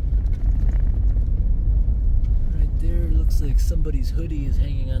 Right there, looks like somebody's hoodie is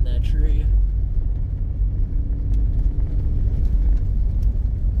hanging on that tree.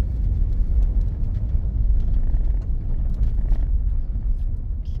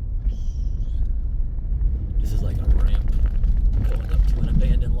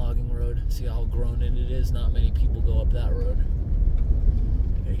 See how grown in it is? Not many people go up that road.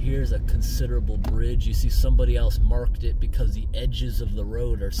 And here's a considerable bridge. You see somebody else marked it because the edges of the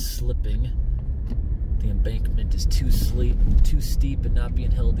road are slipping. The embankment is too steep and not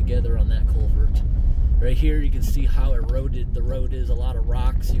being held together on that culvert. Right here you can see how eroded the road is. A lot of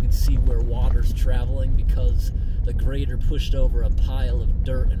rocks. You can see where water's traveling because the grader pushed over a pile of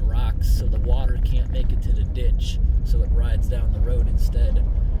dirt and rocks, so the water can't make it to the ditch, so it rides down the road instead.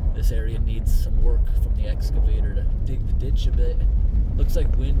 This area needs some work from the excavator to dig the ditch a bit. Looks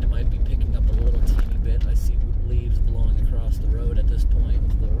like wind might be picking up a little teeny bit. I see leaves blowing across the road at this point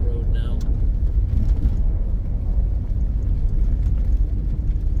of the road now.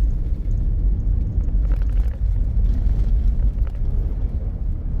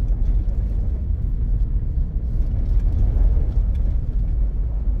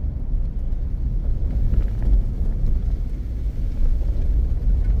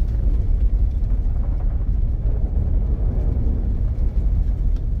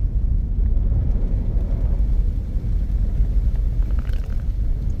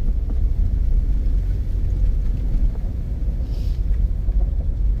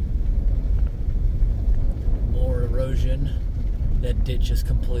 That ditch is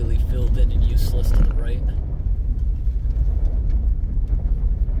completely filled in and useless to the right.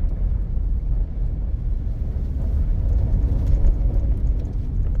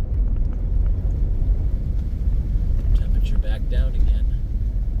 Temperature back down again.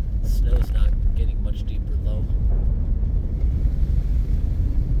 Snow's not getting much deeper though.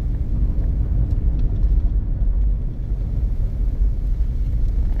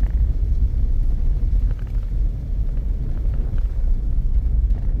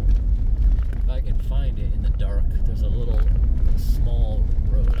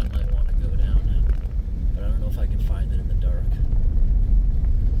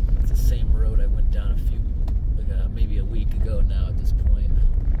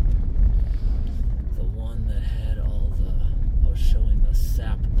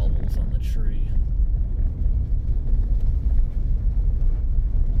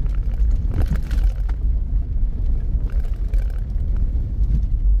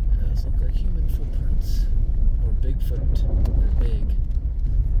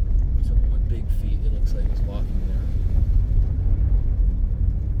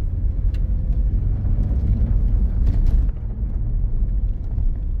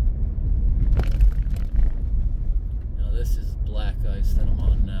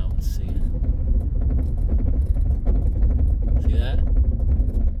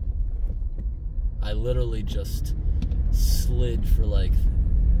 I literally just slid for like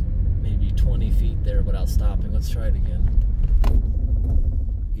maybe 20 feet there without stopping. Let's try it again.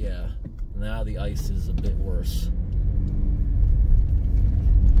 Yeah, now the ice is a bit worse.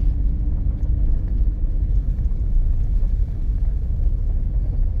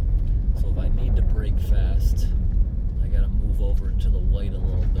 So if I need to brake fast, I gotta move over to the white a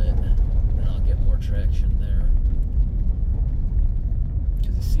little bit, and I'll get more traction there.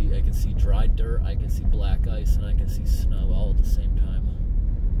 Because you see, I can see dry dirt, I can see black ice, and I can see snow all at the same time.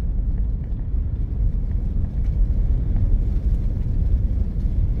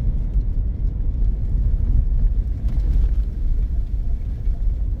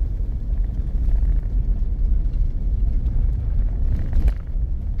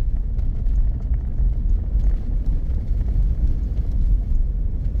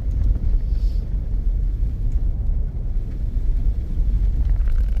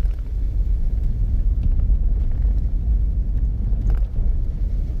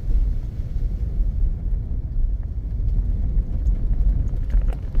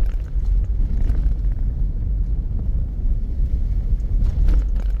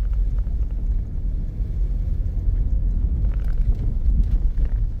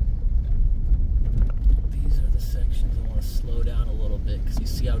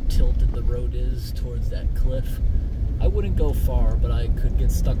 Towards that cliff. I wouldn't go far, but I could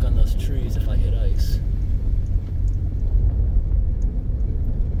get stuck on those trees if I hit ice.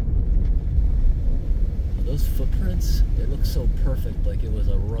 Those footprints, they look so perfect, like it was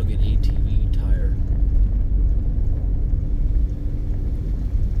a rugged ATV tire.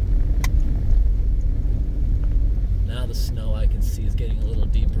 Now the snow I can see is getting a little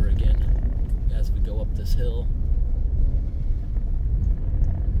deeper again as we go up this hill.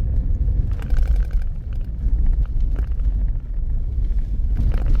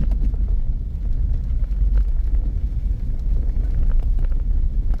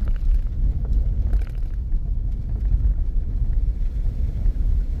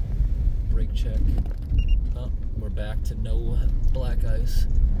 Check. Oh, we're back to no black ice,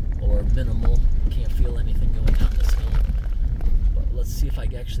 or minimal. Can't feel anything going down this hill. But let's see if I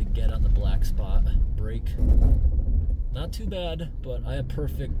can actually get on the black spot. Brake. Not too bad, but I have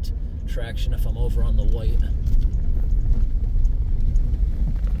perfect traction if I'm over on the white.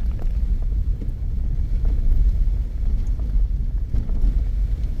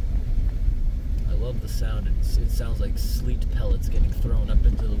 I love the sound. It sounds like sleet pellets getting thrown up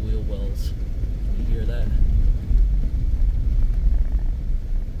into the wheel wells. Can you hear that?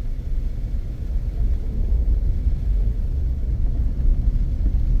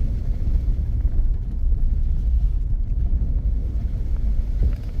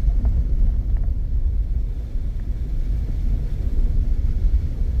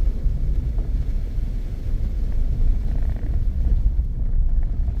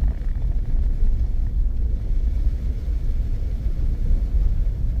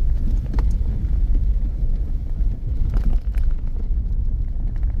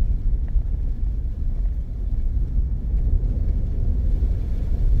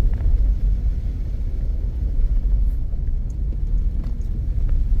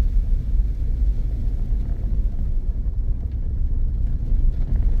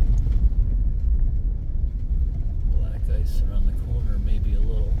 Around the corner, maybe a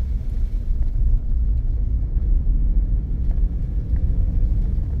little.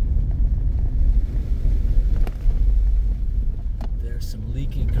 There's some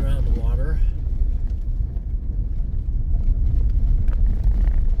leaking groundwater.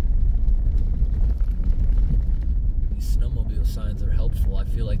 These snowmobile signs are helpful. I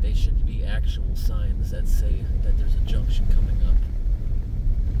feel like they should be actual signs that say that there's a junction coming up.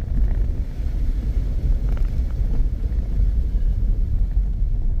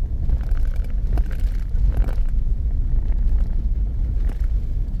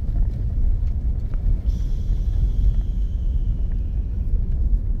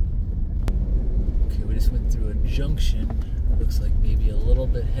 Went through a junction. Looks like maybe a little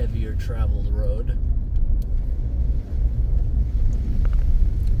bit heavier traveled road.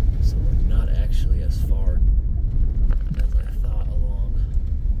 So we're not actually as far as I thought along.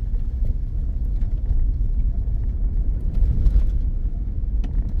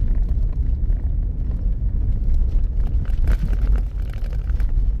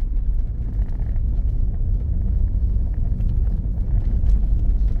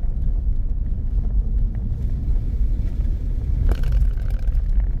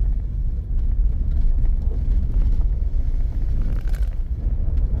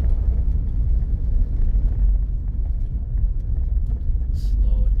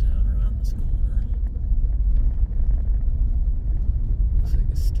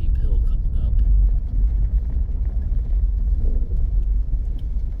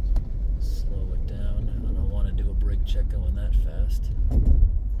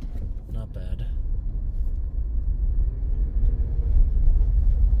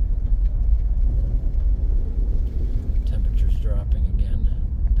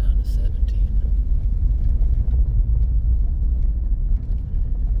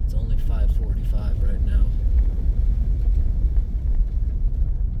 at 45 right now.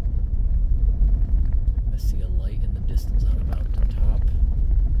 I see a light in the distance on a mountain top.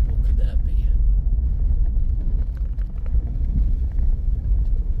 What could that be?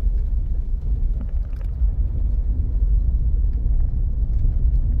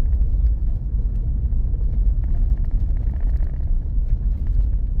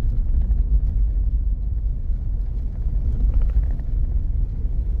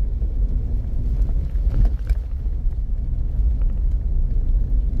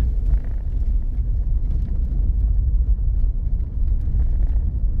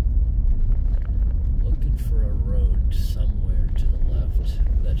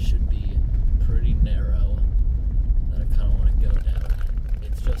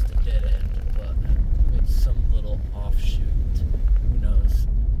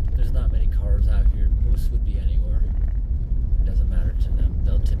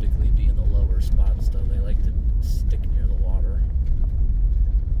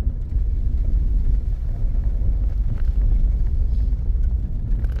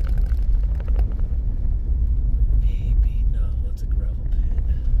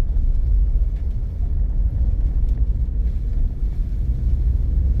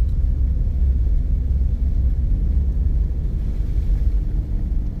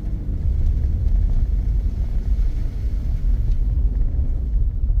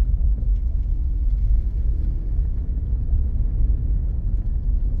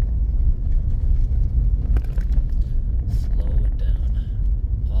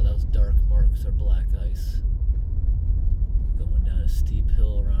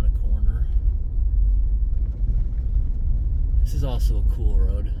 Also a cool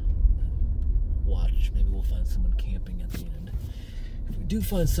road. Watch, maybe we'll find someone camping at the end. If we do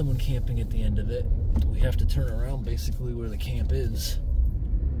find someone camping at the end of it, we have to turn around basically where the camp is,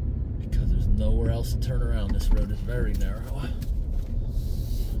 because there's nowhere else to turn around. This road is very narrow.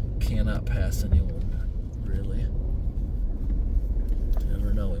 Cannot pass anyone, really. You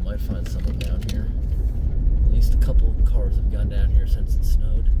never know, we might find someone down here. At least a couple of cars have gone down here since it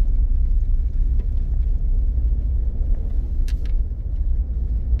snowed.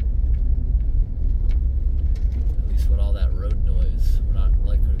 With all that road noise, we're not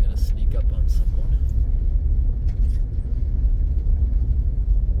likely going to sneak up on someone.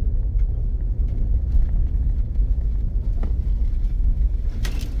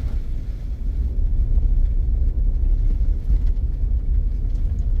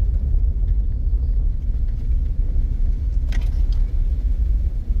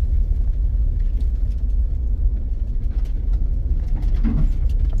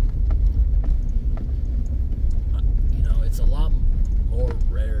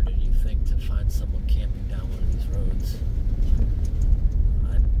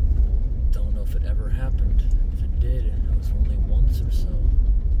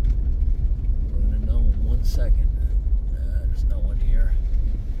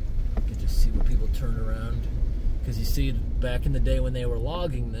 See, back in the day when they were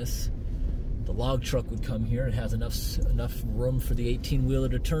logging this, the log truck would come here. It has enough room for the 18-wheeler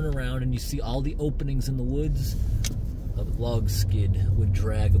to turn around, and you see all the openings in the woods. A log skid would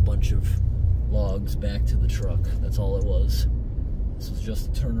drag a bunch of logs back to the truck. That's all it was. This was just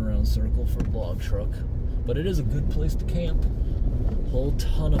a turnaround circle for a log truck. But it is a good place to camp. Whole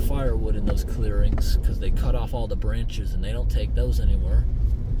ton of firewood in those clearings, because they cut off all the branches and they don't take those anywhere.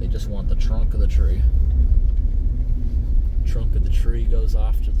 They just want the trunk of the tree. Trunk of the tree goes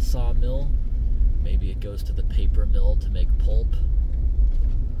off to the sawmill. Maybe it goes to the paper mill to make pulp.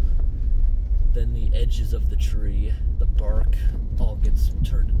 Then the edges of the tree, the bark, all gets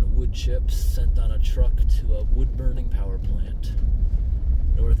turned into wood chips, sent on a truck to a wood-burning power plant.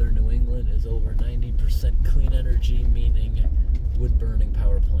 Northern New England is over 90% clean energy, meaning wood-burning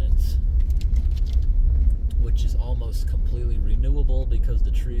power plants, which is almost completely renewable because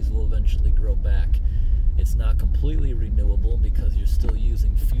the trees will eventually grow back. It's not completely renewable because you're still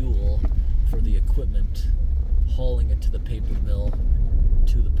using fuel for the equipment, hauling it to the paper mill,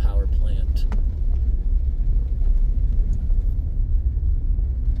 to the power plant.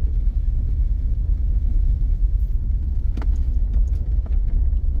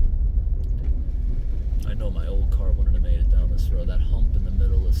 I know my old car wouldn't have made it down this road. That hump in the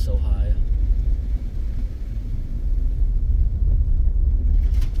middle is so high.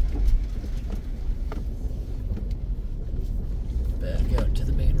 Back out to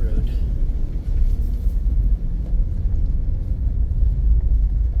the main road.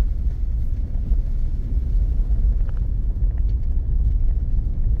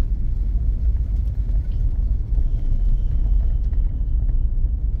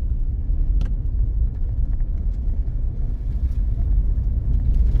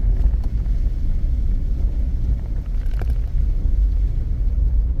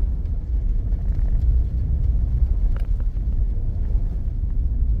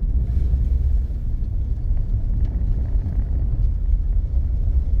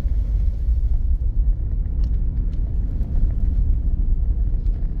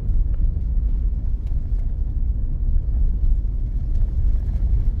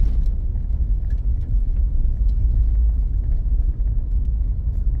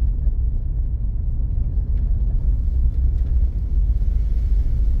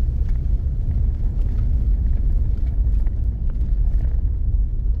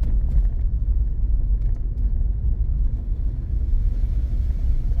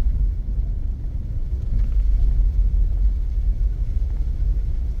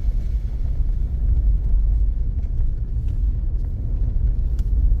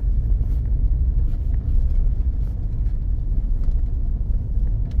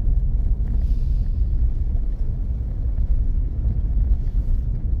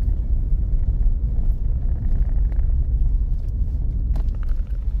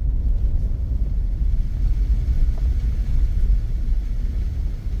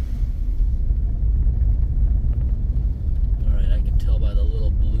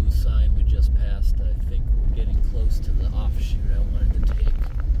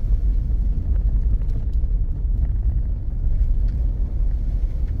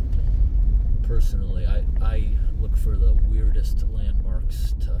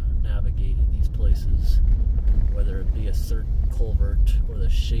 or the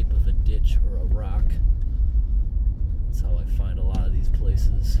shape of a ditch or a rock. That's how I find a lot of these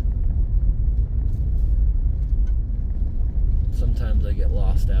places. Sometimes I get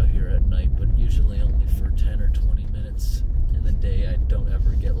lost out here at night, but usually only for 10 or 20 minutes. In the day, I don't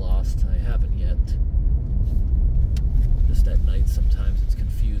ever get lost. I haven't yet. Just at night, sometimes it's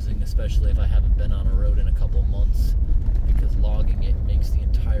confusing, especially if I haven't been on a road in a couple months, because logging it makes the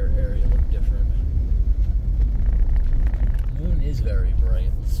entire area look different. The moon is very bright.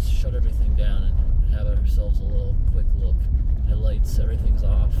 Let's shut everything down and have ourselves a little quick look. Headlights, everything's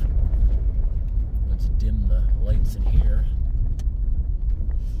off. Let's dim the lights in here.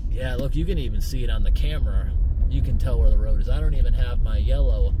 Yeah, look, you can even see it on the camera. You can tell where the road is. I don't even have my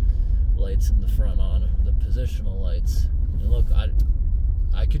yellow lights in the front on, the positional lights. And look,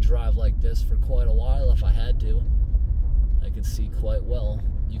 I could drive like this for quite a while if I had to. I could see quite well.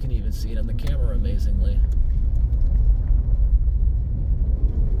 You can even see it on the camera, amazingly.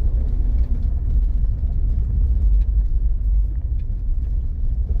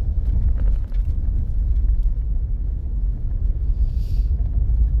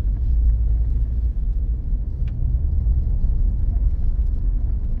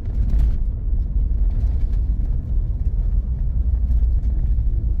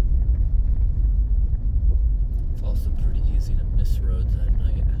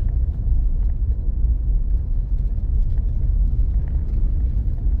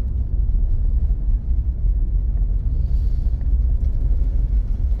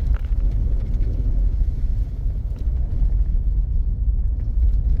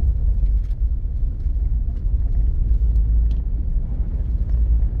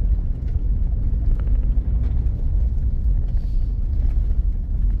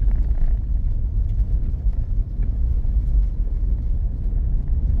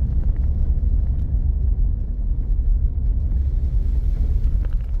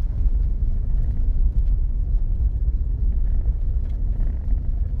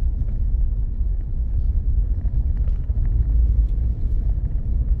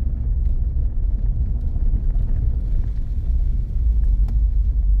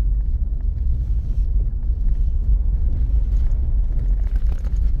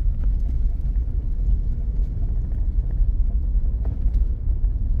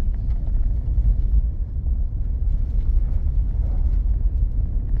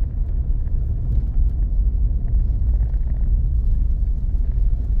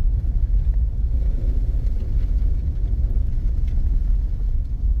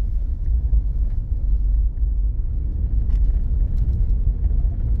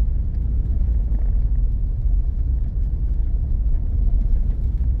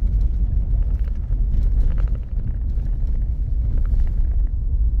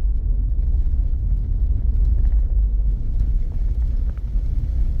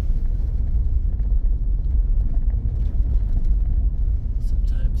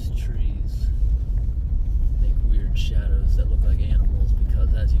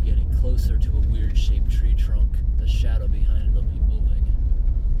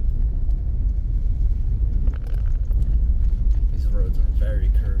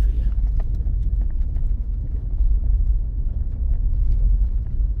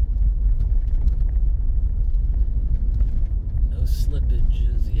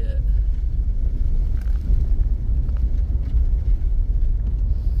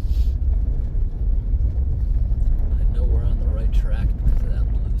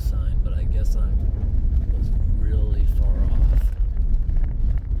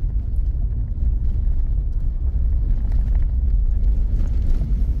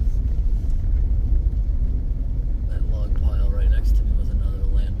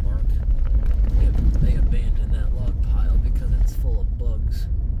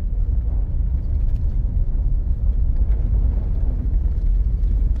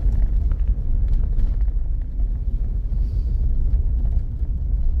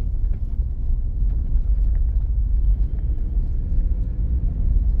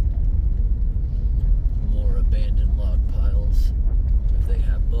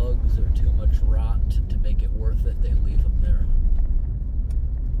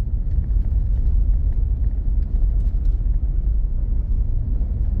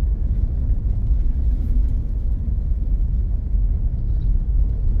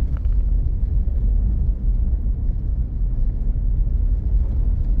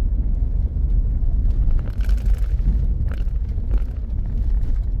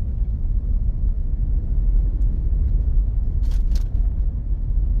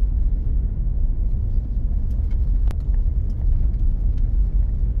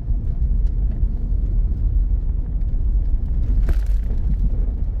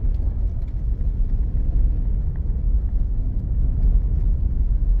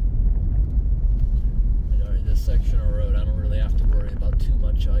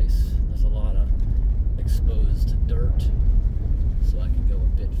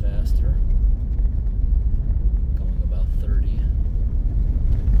 faster. Going about 30.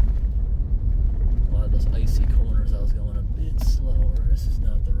 A lot of those icy corners, I was going a bit slower. This is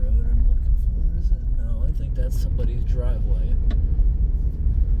not the road I'm looking for, is it? No, I think that's somebody's driveway.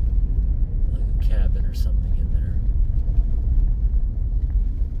 Like a cabin or something in there.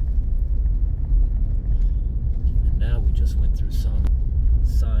 And now we just went through some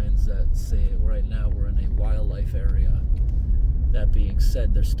signs that say right now we're in a wildlife area. That being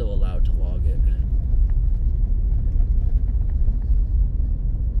said, they're still allowed to log it.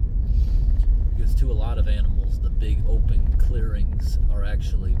 Because to a lot of animals, the big open clearings are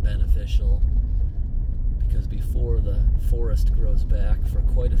actually beneficial. Because before the forest grows back, for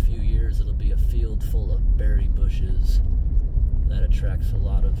quite a few years, it'll be a field full of berry bushes. That attracts a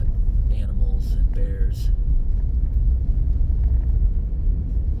lot of animals and bears.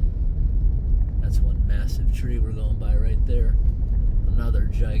 That's one massive tree we're going by right there. Another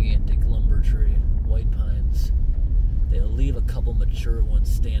gigantic lumber tree, white pines. They'll leave a couple mature ones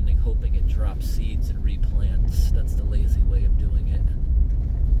standing, hoping it drops seeds and replants. That's the lazy way of doing it.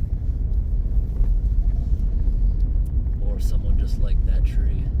 Or someone just like that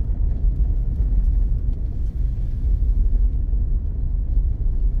tree.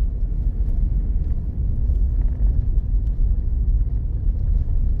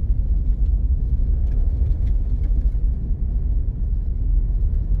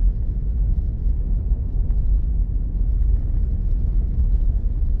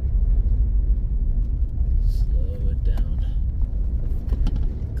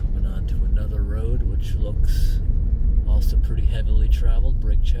 Looks also pretty heavily traveled.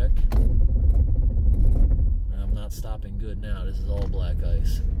 Brake check. I'm not stopping good now. This is all black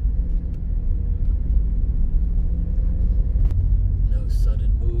ice. No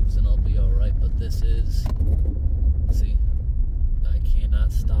sudden moves and I'll be alright, but this is, see, I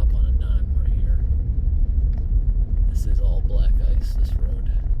cannot stop on a dime right here. This is all black ice, this road.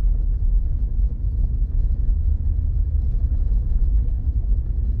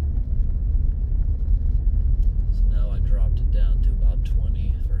 Down to about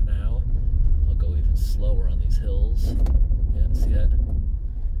 20 for now. I'll go even slower on these hills. Yeah, see that?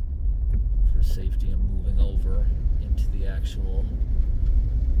 For safety, I'm moving over into the actual,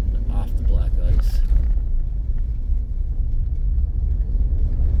 off the black ice.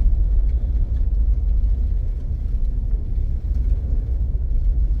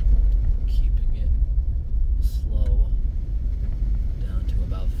 Keeping it slow. Down to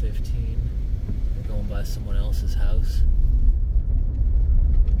about 15. We're going by someone else's house.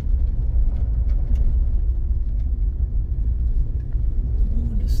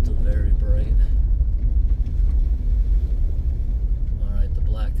 Still very bright. Alright, the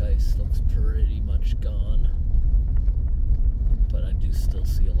black ice looks pretty much gone. But I do still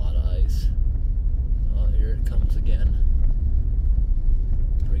see a lot of ice. Oh, here it comes again.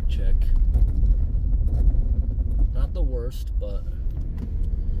 Brake check. Not the worst, but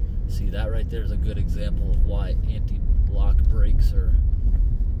see, that right there is a good example of why anti-lock brakes are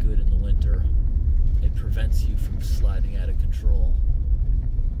good in the winter. It prevents you from sliding out of control.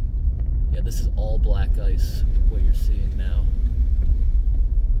 Yeah, this is all black ice, what you're seeing now.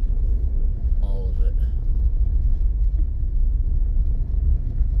 All of it.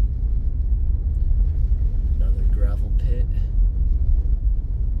 Another gravel pit.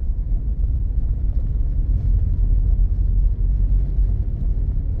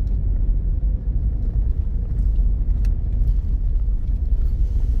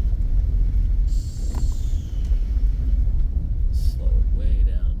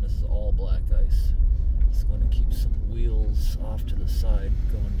 Off to the side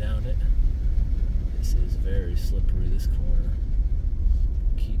going down it. This is very slippery, this corner.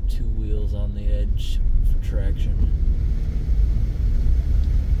 Keep two wheels on the edge for traction.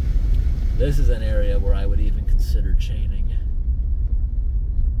 This is an area where I would even consider chaining.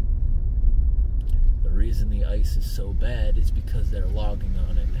 The reason the ice is so bad is because they're logging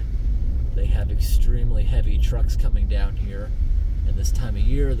on it. They have extremely heavy trucks coming down here, and this time of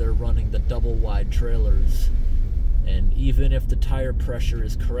year they're running the double wide trailers. And even if the tire pressure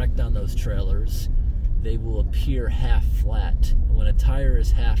is correct on those trailers, they will appear half flat. And when a tire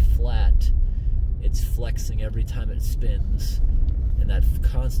is half flat, it's flexing every time it spins. And that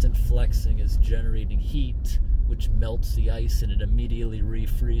constant flexing is generating heat, which melts the ice and it immediately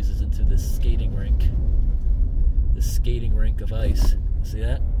refreezes into this skating rink. This skating rink of ice. See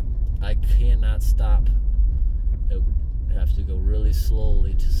that? I cannot stop. I would have to go really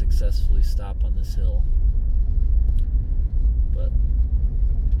slowly to successfully stop on this hill. But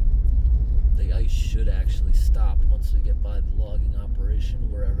the ice should actually stop once we get by the logging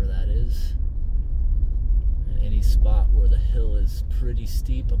operation, wherever that is pretty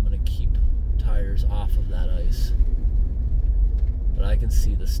steep. I'm going to keep tires off of that ice. But I can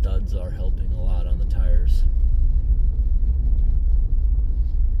see the studs are helping a lot on the tires.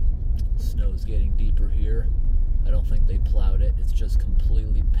 Snow's getting deeper here. I don't think they plowed it. It's just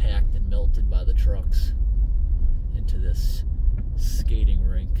completely packed and melted by the trucks into this skating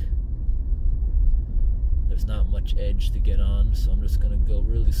rink. There's not much edge to get on, so I'm just going to go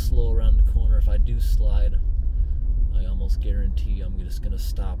really slow around the corner. If I do slide, I almost guarantee I'm just going to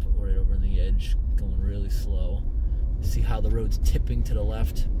stop right over on the edge, going really slow. See how the road's tipping to the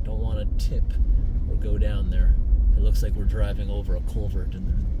left? Don't want to tip or go down there. It looks like we're driving over a culvert, and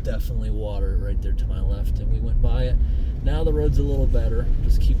there's definitely water right there to my left, and we went by it. Now the road's a little better.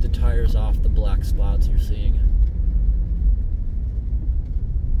 Just keep the tires off the black spots you're seeing.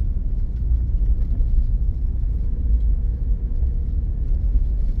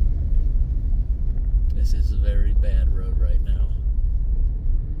 This is a very bad road right now.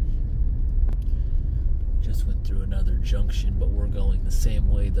 Just went through another junction, but we're going the same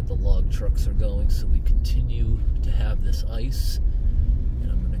way that the log trucks are going, so we continue to have this ice.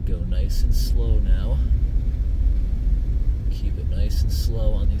 And I'm going to go nice and slow now. Keep it nice and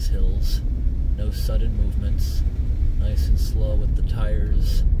slow on these hills. No sudden movements. Nice and slow with the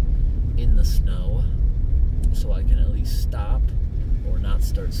tires in the snow, so I can at least stop or not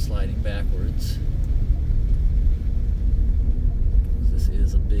start sliding backwards. This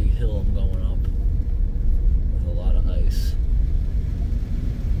is a big hill I'm going up with a lot of ice.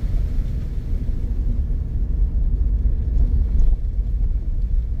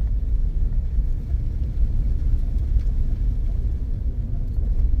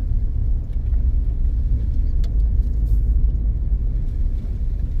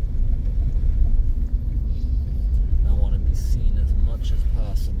 I want to be seen as much as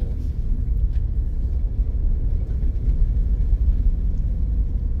possible.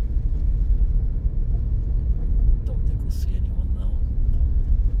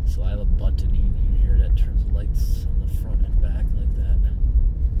 So I have a button in here that turns lights on the front and back like that.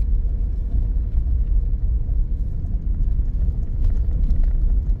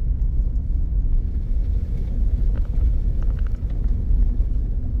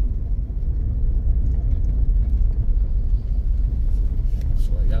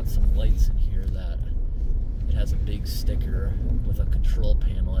 So I got some lights in here that it has a big sticker with a control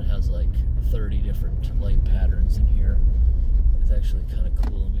panel. It has like 30 different light patterns in here. It's actually kind of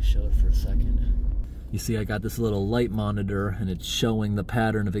cool. Let me show it for a second. You see I got this little light monitor, and it's showing the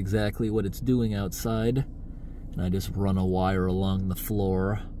pattern of exactly what it's doing outside. And I just run a wire along the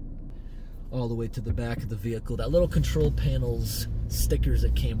floor all the way to the back of the vehicle. That little control panel's stickers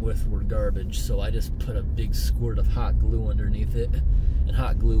it came with were garbage, so I just put a big squirt of hot glue underneath it. And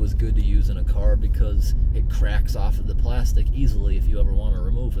hot glue is good to use in a car because it cracks off of the plastic easily if you ever want to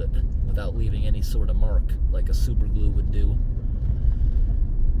remove it without leaving any sort of mark like a super glue would do.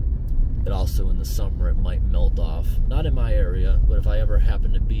 It also, in the summer, it might melt off. Not in my area, but if I ever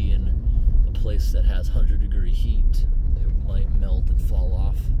happen to be in a place that has 100-degree heat, it might melt and fall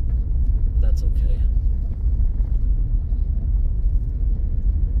off. That's okay.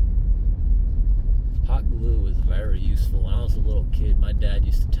 Hot glue is very useful. When I was a little kid, my dad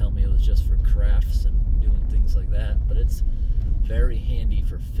used to tell me it was just for crafts and doing things like that, but it's very handy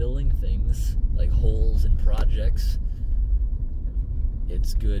for filling things, like holes in projects.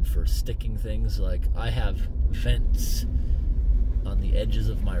 It's good for sticking things. Like I have vents on the edges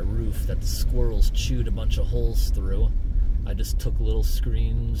of my roof that the squirrels chewed a bunch of holes through. I just took little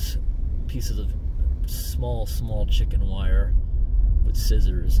screens, pieces of small chicken wire with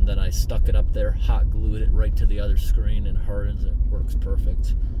scissors, and then I stuck it up there, hot glued it right to the other screen, and hardens it. Works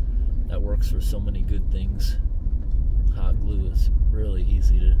perfect. That works for so many good things. Hot glue is really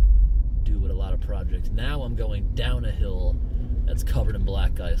easy to do with a lot of projects. Now I'm going down a hill that's covered in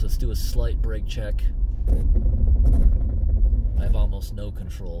black ice. Let's do a slight brake check. I have almost no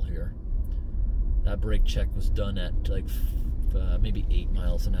control here. That brake check was done at like maybe 8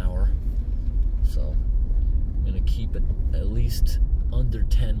 miles an hour. So I'm gonna keep it at least under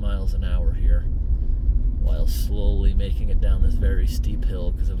 10 miles an hour here while slowly making it down this very steep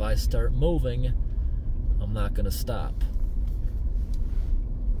hill, because if I start moving, I'm not gonna stop.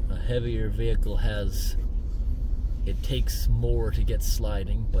 A heavier vehicle it takes more to get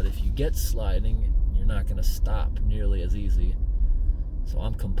sliding, but if you get sliding, you're not going to stop nearly as easy. So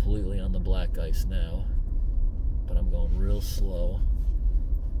I'm completely on the black ice now, but I'm going real slow,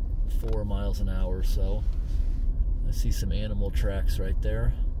 4 miles an hour or so. I see some animal tracks right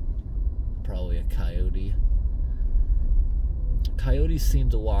there, probably a coyote. Coyotes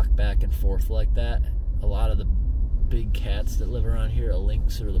seem to walk back and forth like that. A lot of the big cats that live around here, a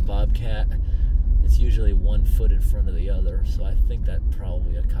lynx or the bobcat. It's usually 1 foot in front of the other, so I think that's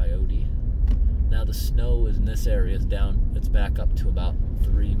probably a coyote. Now the snow in this area is down, it's back up to about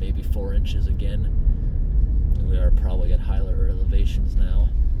 3, maybe 4 inches again. We are probably at higher elevations now.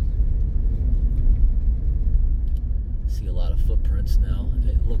 See a lot of footprints now,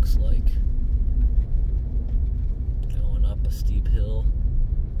 it looks like. Going up a steep hill.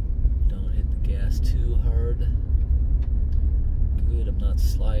 Don't hit the gas too hard. Good, I'm not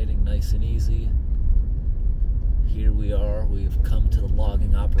sliding, nice and easy. Here we are, we've come to the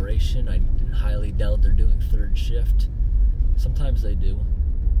logging operation. I highly doubt they're doing 3rd shift. Sometimes they do.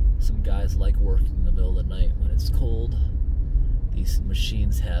 Some guys like working in the middle of the night when it's cold. These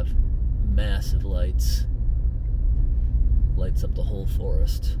machines have massive lights. Lights up the whole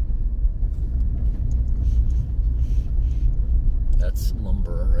forest. That's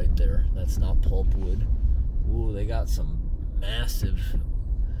lumber right there. That's not pulpwood. Ooh, they got some massive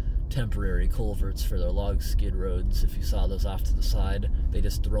temporary culverts for their log skid roads. If you saw those off to the side, they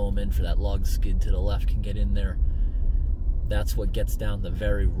just throw them in for that log skid to the left can get in there. That's what gets down the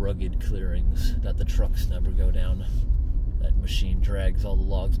very rugged clearings that the trucks never go down. That machine drags all the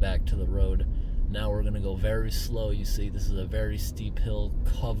logs back to the road. Now we're going to go very slow. You see, this is a very steep hill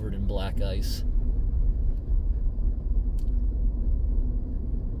covered in black ice.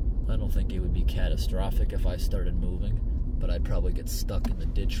 I don't think it would be catastrophic if I started moving, but I'd probably get stuck in the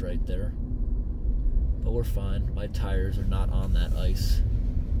ditch right there. But we're fine. My tires are not on that ice.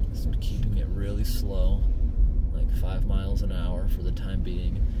 Just keeping it really slow, like 5 miles an hour for the time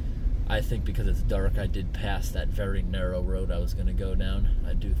being. I think because it's dark, I did pass that very narrow road I was going to go down.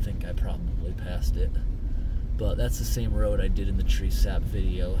 I do think I probably passed it. But that's the same road I did in the tree sap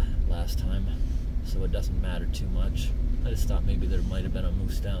video last time, so it doesn't matter too much. I just thought maybe there might have been a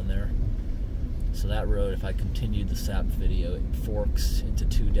moose down there. So that road, if I continued the sap video, it forks into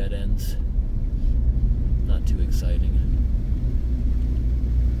 2 dead ends. Not too exciting.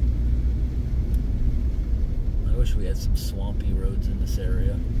 I wish we had some swampy roads in this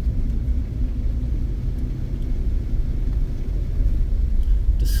area.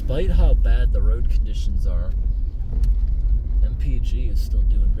 Despite how bad the road conditions are, MPG is still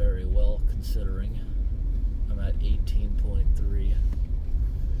doing very well considering. I'm at 18.3.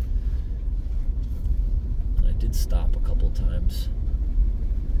 And I did stop a couple times.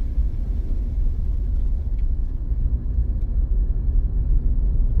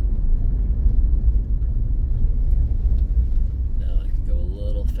 Now I can go a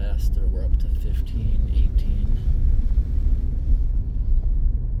little faster. We're up to 15, 18.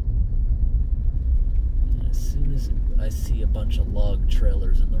 And as soon as I see a bunch of log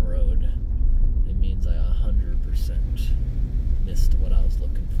trailers in the road, it means I 100% missed what I was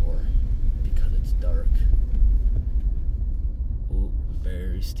looking for because it's dark. Ooh,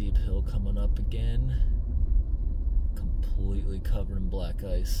 very steep hill coming up again. Completely covered in black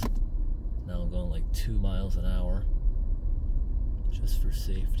ice. Now I'm going like 2 miles an hour just for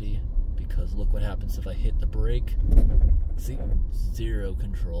safety, because look what happens if I hit the brake. See, zero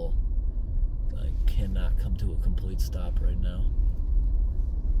control. I cannot come to a complete stop right now.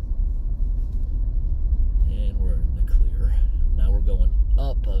 And we're in the clear. Now we're going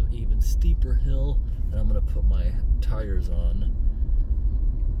up an even steeper hill, and I'm going to put my tires on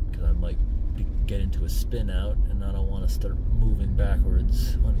because I might get into a spin out, and I don't want to start moving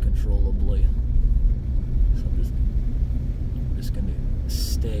backwards uncontrollably. So I'm just going to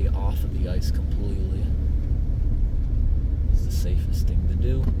stay off of the ice completely. It's the safest thing to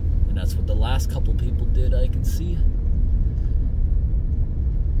do, and that's what the last couple people did, I can see.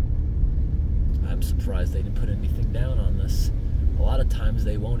 I'm surprised they didn't put anything down on this. A lot of times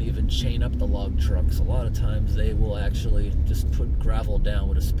they won't even chain up the log trucks. A lot of times they will actually just put gravel down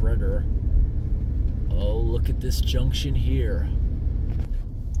with a spreader. Oh, look at this junction here.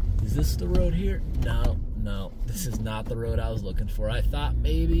 Is this the road here? No, no, this is not the road I was looking for. I thought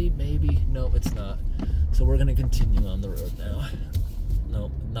maybe, no, it's not. So we're gonna continue on the road now.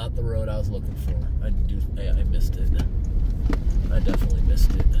 No, not the road I was looking for. I missed it. I definitely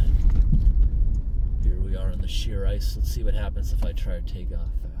missed it. Here we are on the sheer ice. Let's see what happens if I try to take off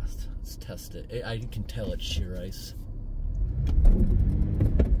fast. Let's test it. I can tell it's sheer ice.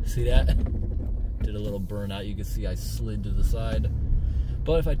 See that? Did a little burnout. You can see I slid to the side.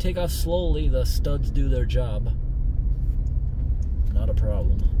 But if I take off slowly, the studs do their job. Not a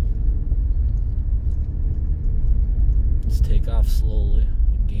problem. Let's take off slowly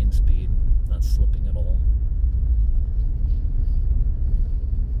and gain speed. Not slipping at all.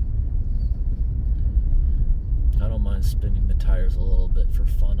 I don't mind spinning the tires a little bit for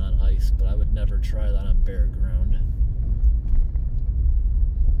fun on ice, but I would never try that on bare ground.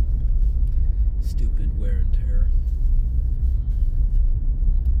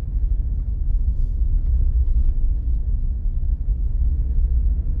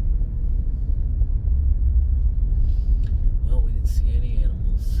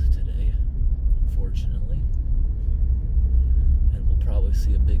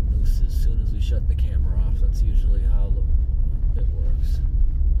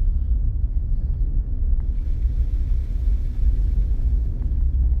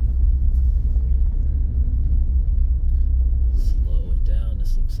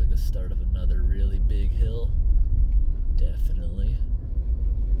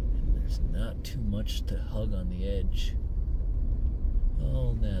 not too much to hug on the edge.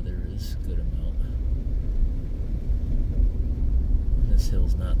 Oh, nah, there is a good amount. This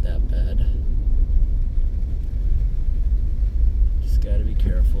hill's not that bad. Just gotta be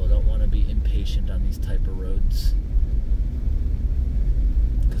careful. I don't want to be impatient on these type of roads.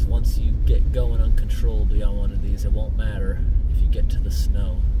 Because once you get going uncontrollably on one of these, it won't matter if you get to the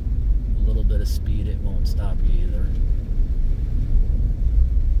snow. A little bit of speed, it won't stop you either.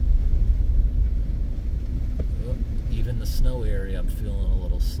 Even the snow area, I'm feeling a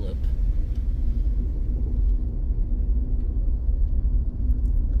little slip.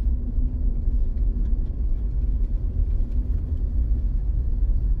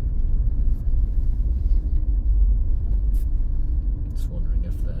 Just wondering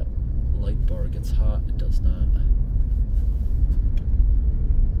if that light bar gets hot. It does not.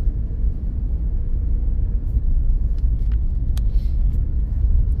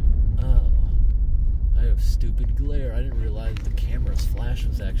 Stupid glare. I didn't realize the camera's flash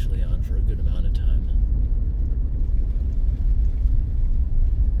was actually on for a good amount of time.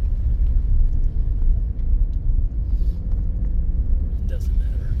 Doesn't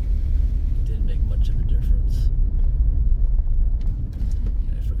matter. It didn't make much of a difference.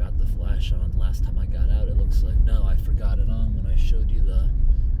 Yeah, I forgot the flash on last time I got out. It looks like, no, I forgot it on when I showed you the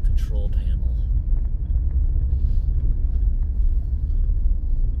control panel.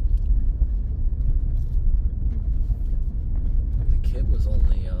 Kit was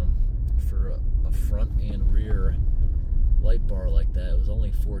only for a front and rear light bar like that, it was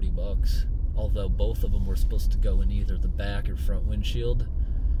only $40, although both of them were supposed to go in either the back or front windshield.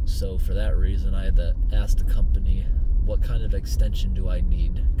 So for that reason I had to ask the company, what kind of extension do I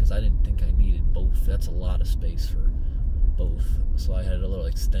need, because I didn't think I needed both. That's a lot of space for both. So I had a little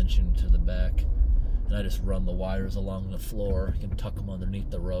extension to the back, and I just run the wires along the floor. You can tuck them underneath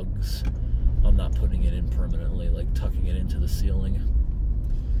the rugs. I'm not putting it in permanently, like tucking it into the ceiling.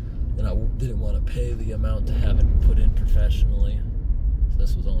 And I didn't want to pay the amount to have it put in professionally. So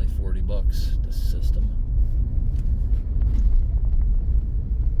this was only $40, this system.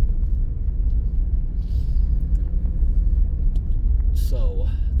 So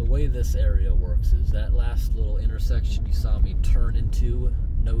the way this area works is that last little intersection you saw me turn into,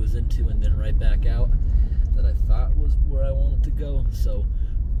 nose into, and then right back out, that I thought was where I wanted to go. So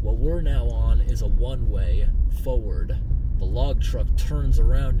what we're now on is a one-way forward. The log truck turns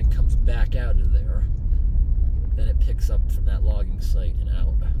around and comes back out of there. Then it picks up from that logging site and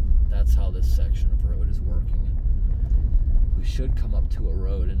out. That's how this section of road is working. We should come up to a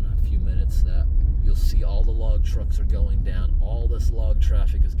road in a few minutes that you'll see all the log trucks are going down. All this log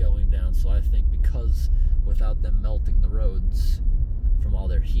traffic is going down. So I think because without them melting the roads from all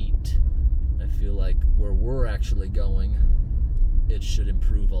their heat, I feel like where we're actually going, it should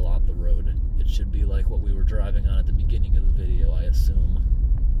improve a lot the road. It should be like what we were driving on at the beginning of the video, I assume.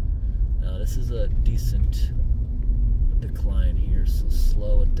 Now this is a decent decline here, so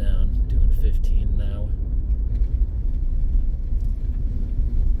slow it down, doing 15 now.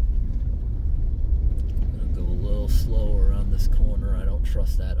 I'm gonna go a little slower around this corner. I don't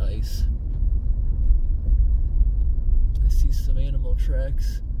trust that ice. I see some animal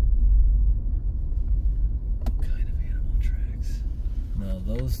tracks. No,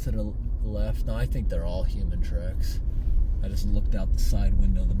 those to the left, no, I think they're all human tracks. I just looked out the side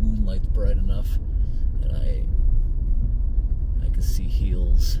window, the moonlight's bright enough, and I could see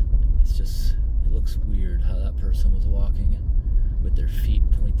heels. It's just, it looks weird how that person was walking with their feet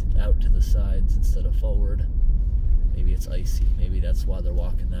pointed out to the sides instead of forward. Maybe it's icy, maybe that's why they're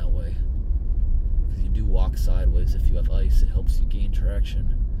walking that way. Because you do walk sideways if you have ice, it helps you gain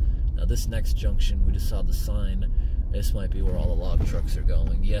traction. Now this next junction, we just saw the sign. This might be where all the log trucks are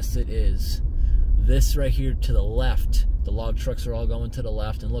going. Yes, it is. This right here to the left, the log trucks are all going to the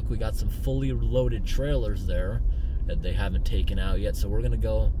left. And look, we got some fully loaded trailers there that they haven't taken out yet. So we're going to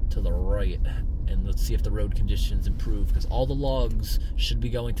go to the right and let's see if the road conditions improve. Because all the logs should be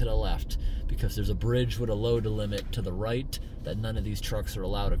going to the left. Because there's a bridge with a load limit to the right that none of these trucks are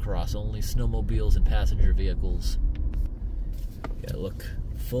allowed across. Only snowmobiles and passenger vehicles. Yeah, look.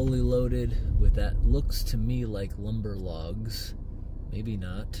 Fully loaded with that looks to me like lumber logs. Maybe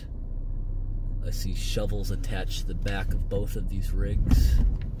not. I see shovels attached to the back of both of these rigs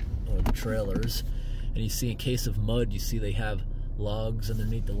or the trailers. And you see in case of mud, you see they have logs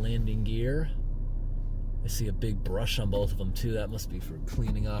underneath the landing gear. I see a big brush on both of them too. That must be for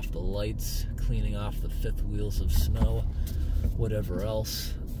cleaning off the lights, cleaning off the fifth wheels of snow, whatever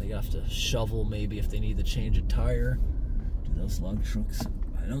else. They have to shovel maybe if they need to change a tire. Do those log trucks?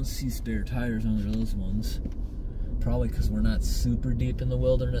 I don't see spare tires under those ones. probably because we're not super deep in the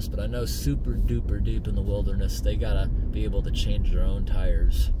wilderness, but I know super duper deep in the wilderness, they gotta be able to change their own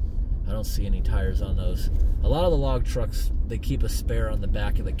tires. I don't see any tires on those. A lot of the log trucks, they keep a spare on the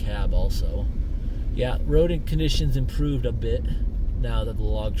back of the cab also. Yeah, road conditions improved a bit now that the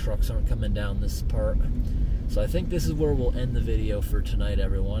log trucks aren't coming down this part. So I think this is where we'll end the video for tonight,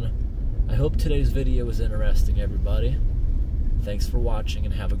 everyone. I hope today's video was interesting, everybody. Thanks for watching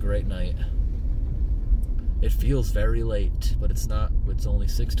and have a great night. It feels very late, but it's not. It's only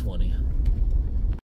 6:20.